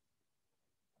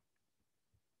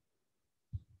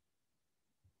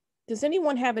 Does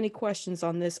anyone have any questions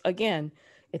on this? Again,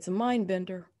 it's a mind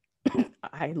bender.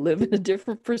 I live in a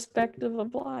different perspective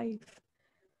of life.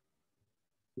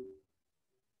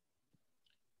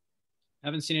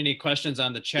 Haven't seen any questions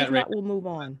on the chat If not, we'll move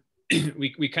on.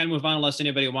 we kind of move on unless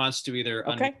anybody wants to either.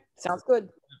 Okay, sounds good.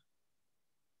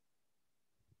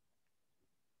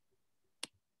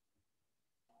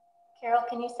 Carole,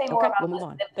 can you say more about, we'll move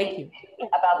on. Thank you.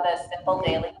 About the simple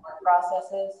daily work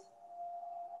processes?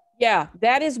 Yeah,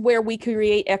 that is where we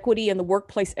create equity in the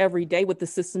workplace every day with the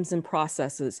systems and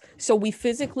processes. So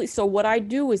what I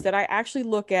do is that I actually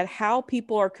look at how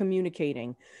people are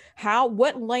communicating,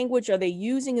 what language are they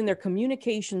using in their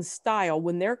communication style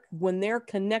when they're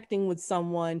connecting with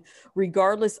someone,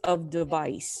 regardless of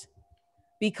device.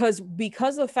 Because of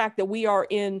the fact that we are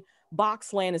in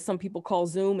Boxland, as some people call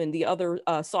Zoom and the other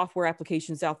software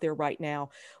applications out there right now,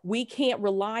 we can't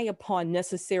rely upon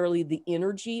necessarily the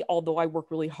energy, although I work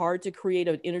really hard to create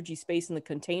an energy space in the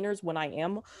containers when I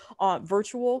am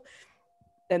virtual.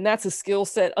 And that's a skill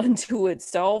set unto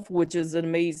itself, which is an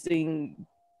amazing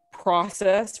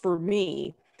process for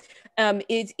me.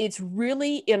 It's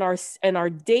really in our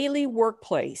daily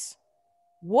workplace.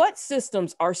 What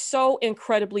systems are so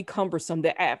incredibly cumbersome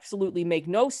that absolutely make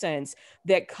no sense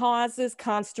that causes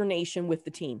consternation with the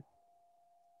team?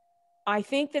 I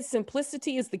think that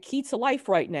simplicity is the key to life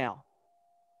right now.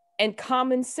 And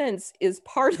common sense is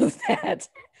part of that.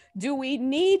 Do we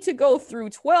need to go through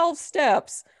 12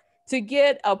 steps to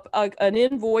get an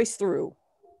invoice through?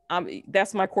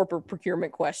 That's my corporate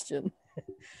procurement question.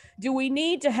 Do we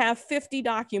need to have 50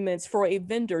 documents for a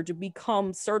vendor to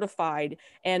become certified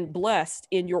and blessed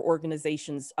in your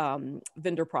organization's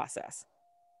vendor process?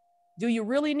 Do you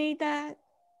really need that?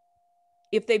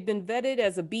 If they've been vetted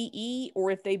as a BE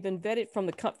or if they've been vetted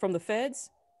from the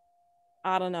feds?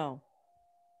 I don't know.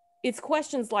 It's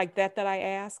questions like that I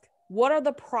ask. What are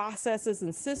the processes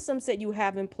and systems that you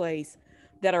have in place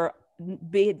that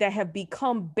have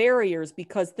become barriers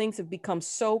because things have become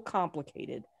so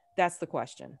complicated? That's the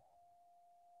question.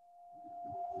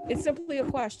 It's simply a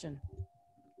question.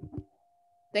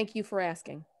 Thank you for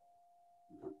asking.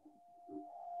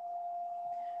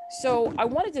 So I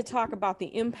wanted to talk about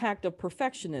the impact of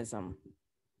perfectionism.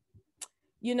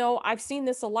 You know, I've seen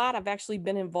this a lot. I've actually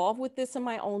been involved with this in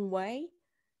my own way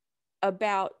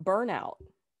about burnout,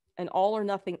 an all or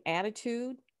nothing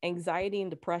attitude, anxiety,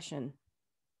 and depression.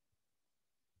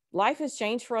 Life has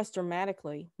changed for us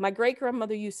dramatically. My great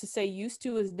grandmother used to say, used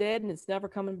to is dead and it's never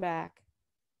coming back.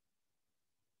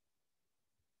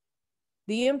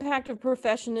 The impact of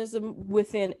perfectionism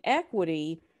within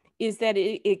equity is that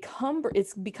it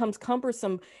becomes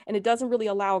cumbersome and it doesn't really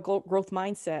allow a growth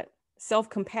mindset,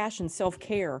 self-compassion,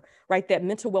 self-care, right? That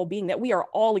mental well-being that we are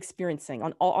all experiencing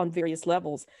on various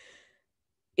levels.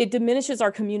 It diminishes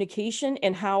our communication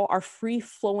and how our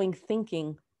free-flowing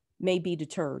thinking may be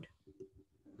deterred.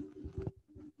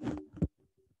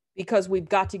 Because we've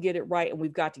got to get it right and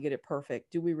we've got to get it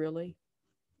perfect. Do we really?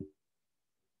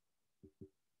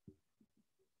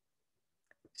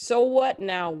 So what,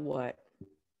 now what?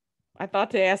 I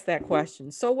thought to ask that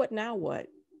question. So what, now what?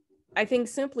 I think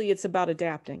simply it's about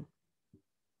adapting.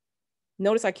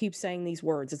 Notice I keep saying these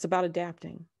words. It's about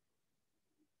adapting.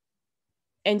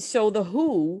 And so the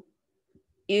who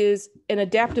is an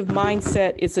adaptive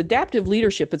mindset. It's adaptive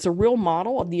leadership. It's a real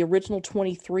model of the original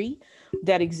 23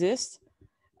 that exists.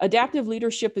 Adaptive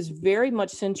leadership is very much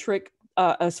centric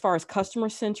as far as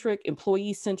customer-centric,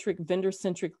 employee-centric,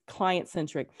 vendor-centric,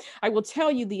 client-centric. I will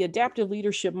tell you the adaptive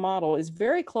leadership model is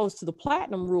very close to the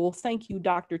platinum rule. Thank you,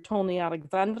 Dr. Tony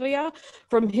Alexandria,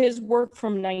 from his work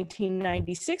from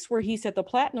 1996, where he said the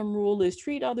platinum rule is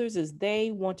treat others as they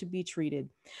want to be treated.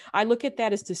 I look at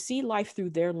that as to see life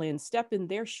through their lens, step in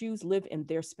their shoes, live in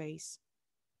their space.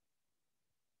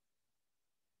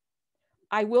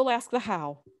 I will ask the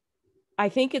how. I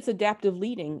think it's adaptive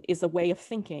leading is a way of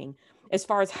thinking as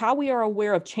far as how we are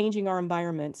aware of changing our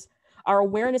environments, our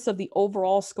awareness of the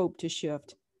overall scope to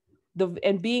shift,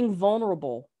 and being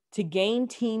vulnerable to gain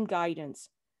team guidance,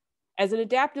 As an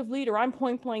adaptive leader, I'm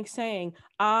point blank saying,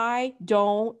 I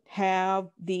don't have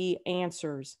the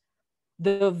answers.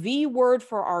 The V word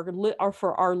for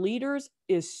our leaders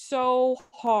is so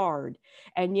hard,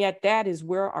 and yet that is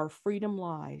where our freedom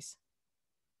lies.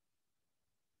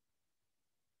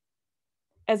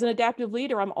 As an adaptive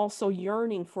leader, I'm also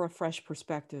yearning for a fresh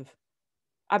perspective.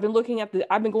 I've been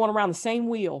going around the same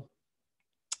wheel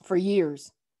for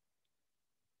years.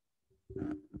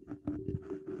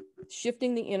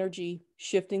 Shifting the energy,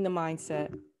 shifting the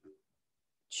mindset,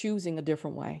 choosing a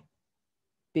different way,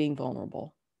 being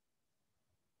vulnerable.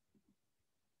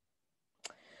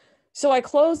 So I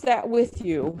close that with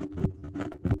you.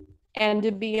 And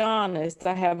to be honest,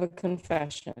 I have a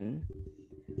confession.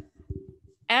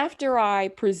 After I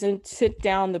sit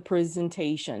down the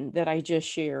presentation that I just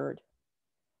shared,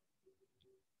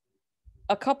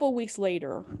 a couple weeks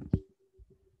later,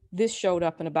 this showed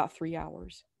up in about 3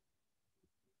 hours.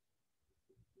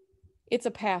 It's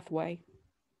a pathway.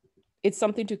 It's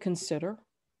something to consider.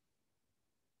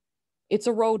 It's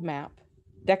a roadmap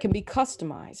that can be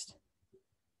customized,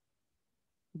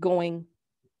 going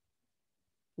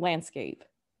landscape.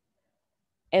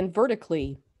 And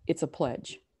vertically, it's a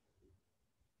pledge.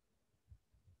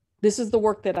 This is the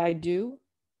work that I do.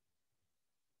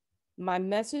 My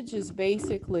message is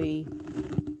basically,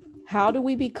 how do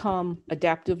we become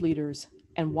adaptive leaders,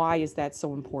 and why is that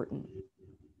so important?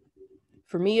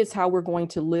 For me, it's how we're going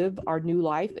to live our new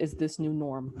life as this new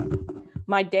norm.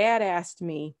 My dad asked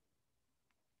me,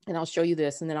 and I'll show you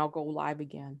this, and then I'll go live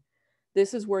again.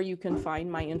 This is where you can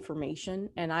find my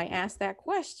information. And I asked that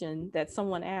question that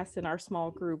someone asked in our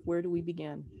small group, where do we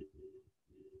begin?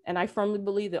 And I firmly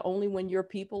believe that only when your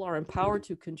people are empowered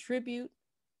to contribute,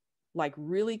 like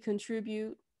really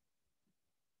contribute,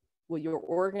 will your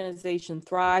organization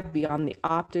thrive beyond the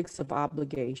optics of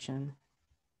obligation.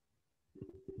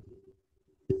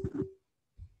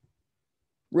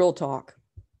 Real talk.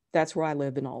 That's where I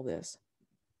live in all this.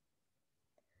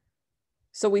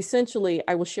 So essentially,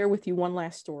 I will share with you one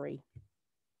last story.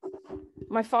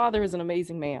 My father is an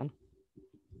amazing man.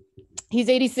 He's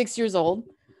 86 years old.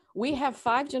 We have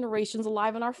 5 generations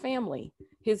alive in our family.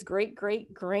 His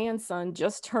great-great-grandson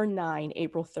just turned 9,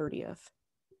 April 30th.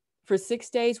 For 6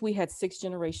 days, we had 6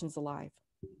 generations alive.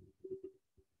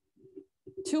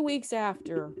 2 weeks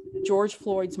after George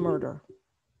Floyd's murder,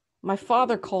 my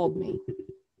father called me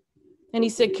and he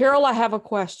said, Carole, I have a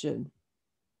question.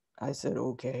 I said,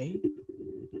 okay.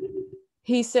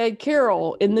 He said,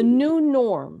 Carole, in the new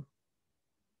norm,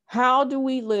 how do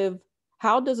we live?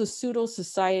 How does a pseudo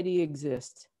society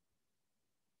exist?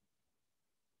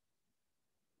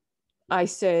 I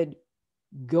said,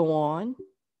 go on.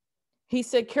 He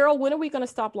said, Carole, when are we going to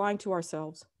stop lying to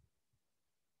ourselves?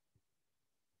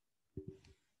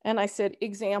 And I said,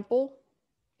 example.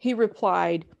 He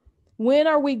replied, when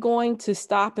are we going to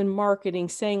stop in marketing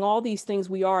saying all these things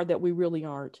we are that we really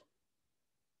aren't?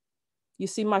 You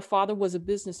see, my father was a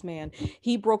businessman.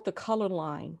 He broke the color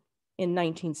line in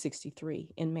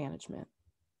 1963 in management.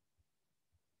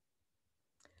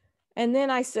 And then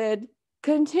I said,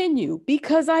 continue,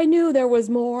 because I knew there was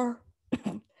more.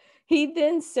 He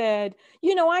then said,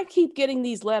 you know, I keep getting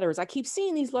these letters. I keep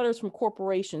seeing these letters from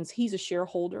corporations. He's a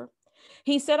shareholder.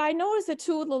 He said, I noticed that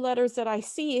 2 of the letters that I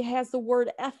see, it has the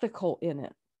word ethical in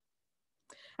it.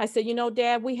 I said, you know,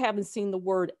 Dad, we haven't seen the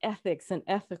word ethics and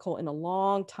ethical in a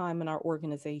long time in our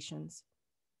organizations.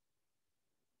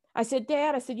 I said,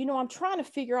 Dad, I said, you know, I'm trying to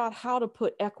figure out how to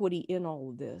put equity in all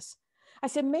of this. I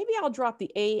said, maybe I'll drop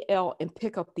the AL and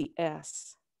pick up the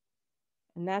S.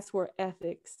 And that's where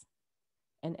ethics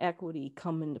and equity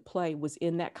come into play, was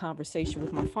in that conversation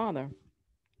with my father.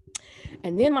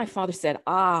 And then my father said,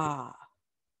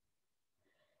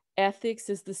 ethics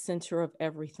is the center of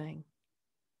everything,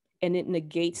 and it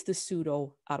negates the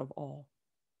pseudo out of all.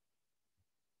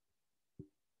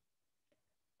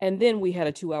 And then we had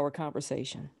a 2-hour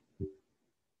conversation.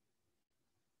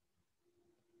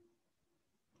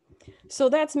 So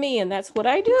that's me, and that's what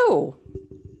I do.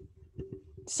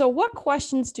 So what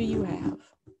questions do you have?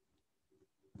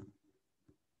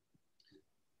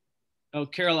 Oh,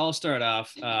 Carole, I'll start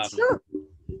off. Sure.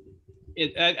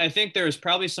 I think there's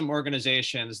probably some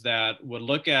organizations that would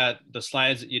look at the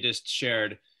slides that you just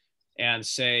shared and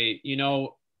say, you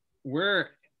know, we're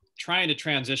trying to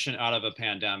transition out of a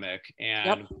pandemic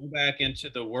and go back into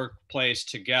the workplace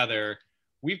together.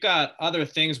 We've got other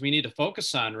things we need to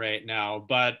focus on right now,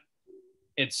 but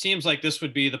it seems like this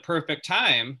would be the perfect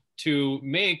time to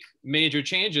make major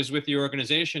changes with your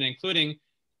organization, including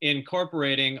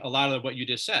incorporating a lot of what you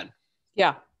just said.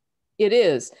 Yeah, it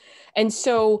is. And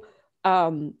so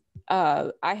I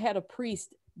had a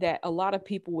priest that a lot of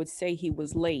people would say he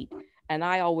was late. And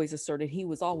I always asserted he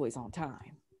was always on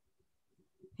time.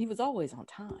 He was always on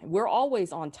time. We're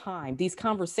always on time. These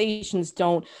conversations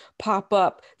don't pop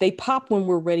up. They pop when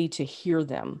we're ready to hear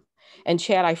them. And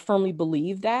Chad, I firmly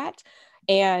believe that.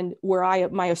 And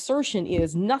my assertion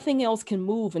is nothing else can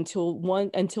move until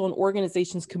an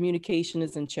organization's communication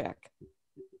is in check.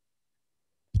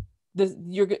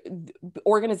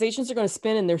 Organizations are going to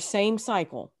spin in their same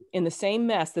cycle, in the same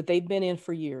mess that they've been in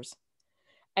for years.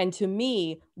 And to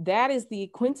me, that is the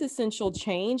quintessential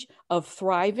change of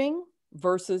thriving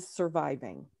versus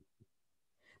surviving.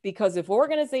 Because if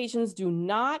organizations do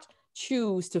not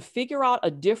choose to figure out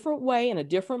a different way and a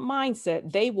different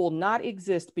mindset, they will not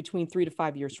exist between 3 to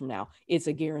 5 years from now. It's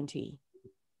a guarantee.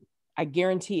 I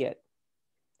guarantee it.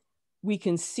 We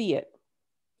can see it.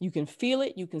 You can feel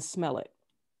it. You can smell it.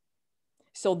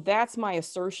 So that's my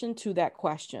assertion to that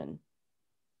question.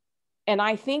 And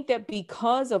I think that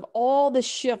because of all the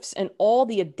shifts and all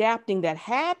the adapting that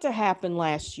had to happen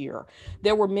last year,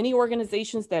 there were many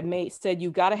organizations that said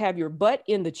you got to have your butt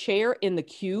in the chair in the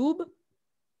cube,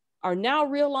 are now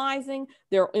realizing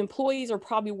their employees are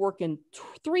probably working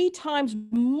 3 times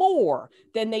more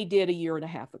than they did a year and a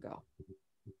half ago.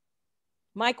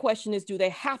 My question is, do they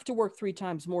have to work 3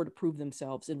 times more to prove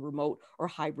themselves in remote or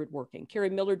hybrid working? Carrie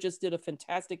Miller just did a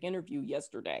fantastic interview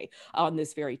yesterday on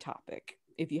this very topic.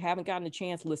 If you haven't gotten a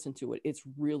chance, listen to it. It's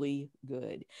really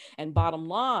good. And bottom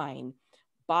line,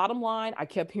 I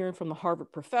kept hearing from the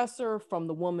Harvard professor, from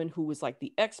the woman who was like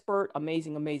the expert,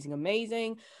 amazing, amazing,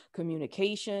 amazing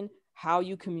communication, how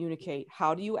you communicate,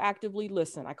 how do you actively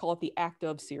listen? I call it the ACT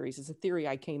OF series. It's a theory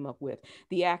I came up with.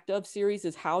 The ACT OF series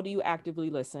is how do you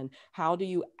actively listen? How do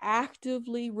you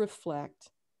actively reflect?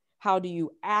 How do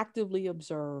you actively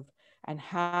observe? And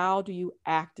how do you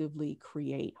actively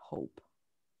create hope?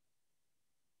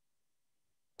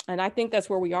 And I think that's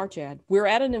where we are, Chad. We're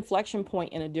at an inflection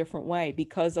point in a different way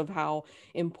because of how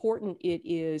important it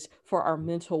is for our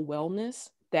mental wellness.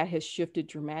 That has shifted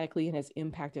dramatically and has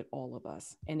impacted all of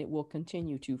us. And it will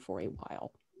continue to for a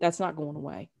while. That's not going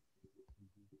away.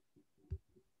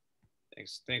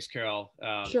 Thanks, Carole.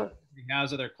 Sure. If he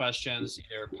has other questions,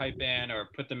 either pipe in or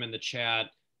put them in the chat.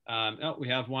 We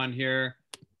have one here.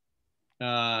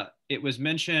 It was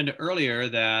mentioned earlier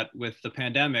that with the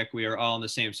pandemic, we are all in the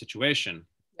same situation.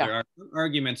 Yeah. There are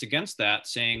arguments against that,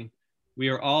 saying we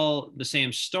are all the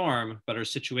same storm, but our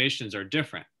situations are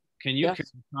different. Can you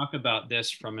talk about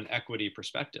this from an equity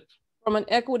perspective? From an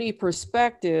equity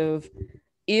perspective,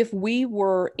 if we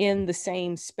were in the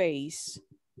same space,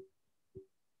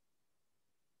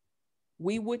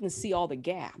 we wouldn't see all the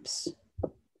gaps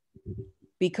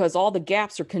because all the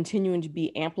gaps are continuing to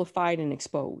be amplified and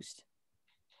exposed.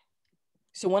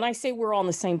 So when I say we're all on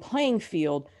the same playing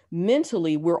field,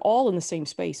 mentally, we're all in the same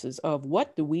spaces of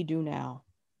what do we do now?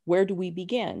 Where do we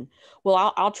begin?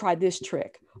 Well, I'll try this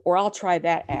trick, or I'll try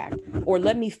that act, or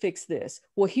let me fix this.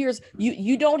 Well, here's,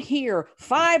 you don't hear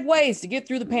 5 ways to get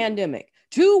through the pandemic,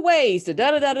 2 ways to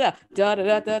da-da-da-da,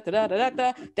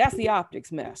 da-da-da-da-da-da-da-da. That's the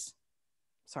optics mess.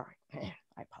 Sorry, I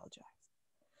apologize.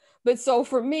 But so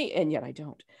for me, and yet I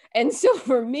don't. And so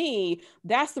for me,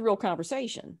 that's the real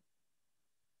conversation.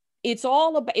 It's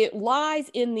all about, it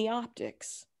lies in the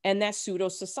optics. And that's pseudo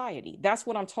society. That's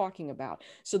what I'm talking about.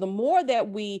 So the more that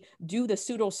we do the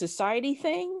pseudo society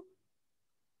thing,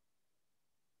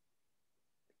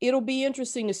 it'll be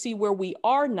interesting to see where we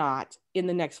are not in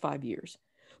the next 5 years.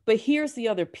 But here's the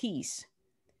other piece.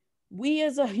 We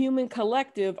as a human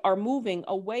collective are moving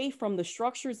away from the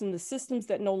structures and the systems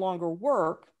that no longer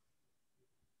work.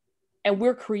 And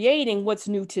we're creating what's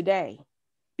new today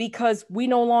because we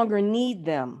no longer need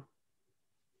them.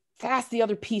 That's the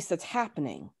other piece that's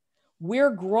happening. We're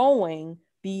growing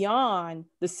beyond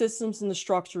the systems and the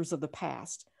structures of the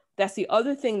past. That's the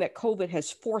other thing that COVID has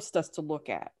forced us to look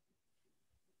at.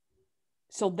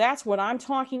 So that's what I'm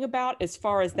talking about as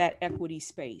far as that equity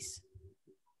space.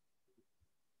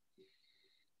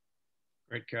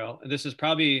 Great, Carole. This is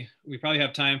we probably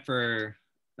have time for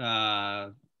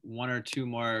 1 or 2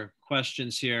 more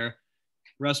questions here.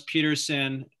 Russ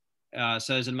Peterson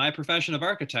says, in my profession of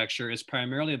architecture, it's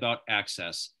primarily about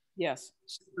access. Yes.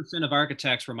 6% of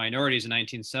architects were minorities in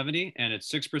 1970, and it's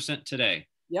 6% today.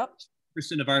 Yep.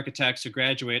 6% of architects who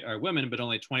graduate are women, but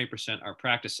only 20% are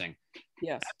practicing.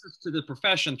 Yes. Access to the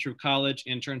profession through college,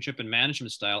 internship, and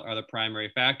management style are the primary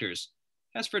factors.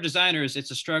 As for designers,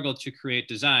 it's a struggle to create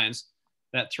designs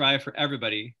that thrive for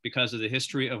everybody because of the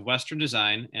history of Western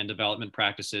design and development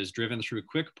practices driven through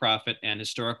quick profit and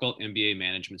historical MBA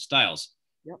management styles.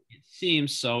 Yep. It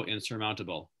seems so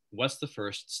insurmountable. What's the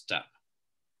first step?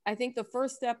 I think the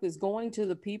first step is going to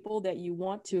the people that you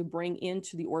want to bring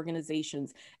into the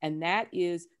organizations. And that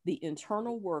is the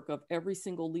internal work of every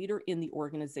single leader in the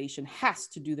organization has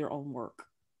to do their own work.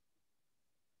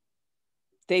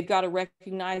 They've got to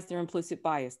recognize their implicit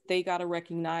bias. They got to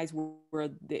recognize where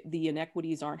the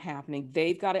inequities aren't happening.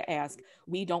 They've got to ask,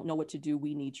 we don't know what to do.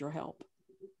 We need your help.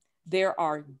 There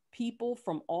are people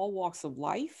from all walks of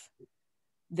life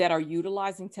that are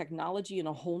utilizing technology in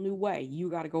a whole new way. You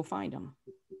got to go find them,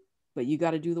 but you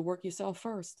got to do the work yourself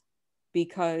first,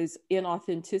 because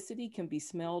inauthenticity can be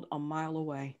smelled a mile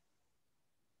away.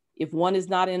 If one is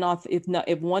not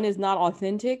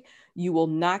authentic, you will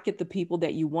not get the people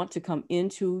that you want to come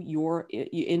into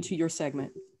your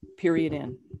segment. Period.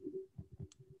 End.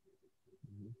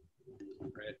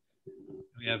 Great.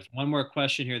 We have one more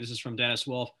question here. This is from Dennis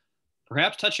Wolf.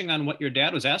 Perhaps touching on what your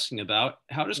dad was asking about,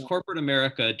 how does corporate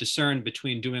America discern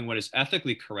between doing what is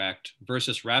ethically correct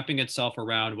versus wrapping itself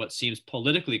around what seems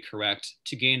politically correct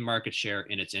to gain market share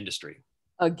in its industry?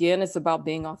 Again, it's about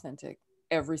being authentic.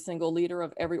 Every single leader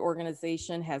of every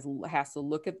organization has to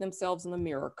look at themselves in the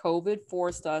mirror. COVID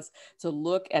forced us to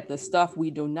look at the stuff we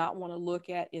do not want to look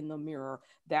at in the mirror.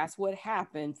 That's what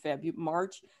happened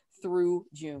March through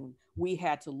June. We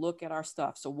had to look at our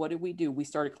stuff. So what did we do? We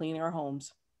started cleaning our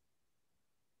homes.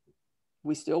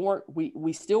 We still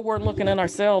weren't looking at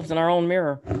ourselves in our own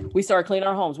mirror. We started cleaning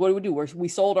our homes. What did we do? We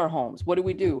sold our homes. What did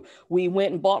we do? We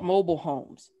went and bought mobile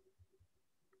homes.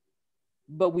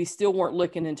 But we still weren't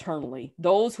looking internally.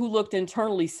 Those who looked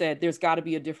internally said there's got to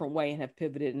be a different way and have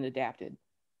pivoted and adapted.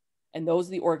 And those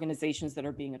are the organizations that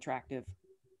are being attractive.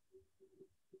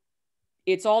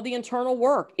 It's all the internal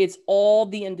work. It's all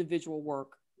the individual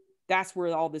work. That's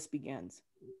where all this begins.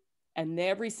 And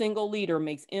every single leader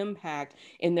makes impact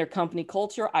in their company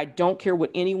culture. I don't care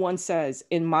what anyone says.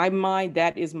 In my mind,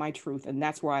 that is my truth. And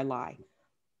that's where I lie.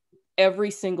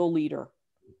 Every single leader,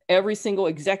 every single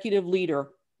executive leader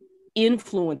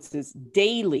influences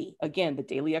daily. Again, the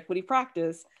daily equity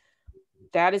practice.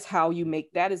 That is how you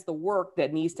make, that is the work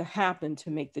that needs to happen to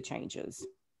make the changes.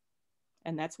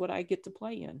 And that's what I get to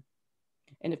play in.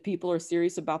 And if people are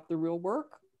serious about the real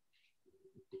work,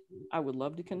 I would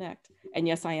love to connect. And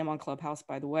yes, I am on Clubhouse,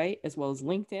 by the way, as well as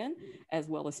LinkedIn, as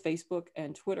well as Facebook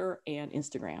and Twitter and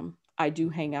Instagram. I do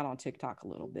hang out on TikTok a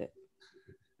little bit.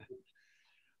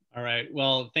 All right.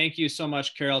 Well, thank you so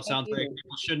much, Carole. It sounds like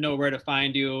people should know where to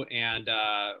find you, and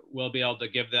we'll be able to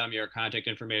give them your contact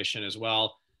information as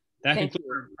well. That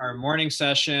concludes our morning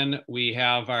session. We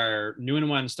have our noon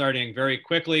one starting very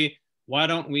quickly. Why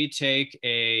don't we take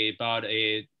about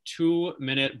a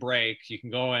 2-minute break? You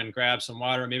can go and grab some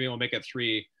water. Maybe we'll make it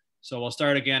 3. So we'll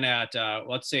start again at,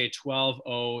 let's say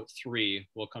 12:03.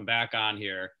 We'll come back on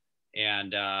here,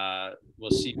 and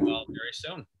we'll see you all very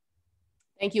soon.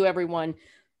 Thank you, everyone.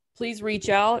 Please reach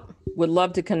out. Would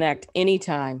love to connect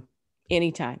anytime,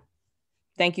 anytime.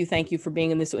 Thank you for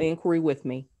being in this inquiry with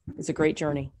me. It's a great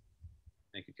journey.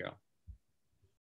 Thank you, Carole.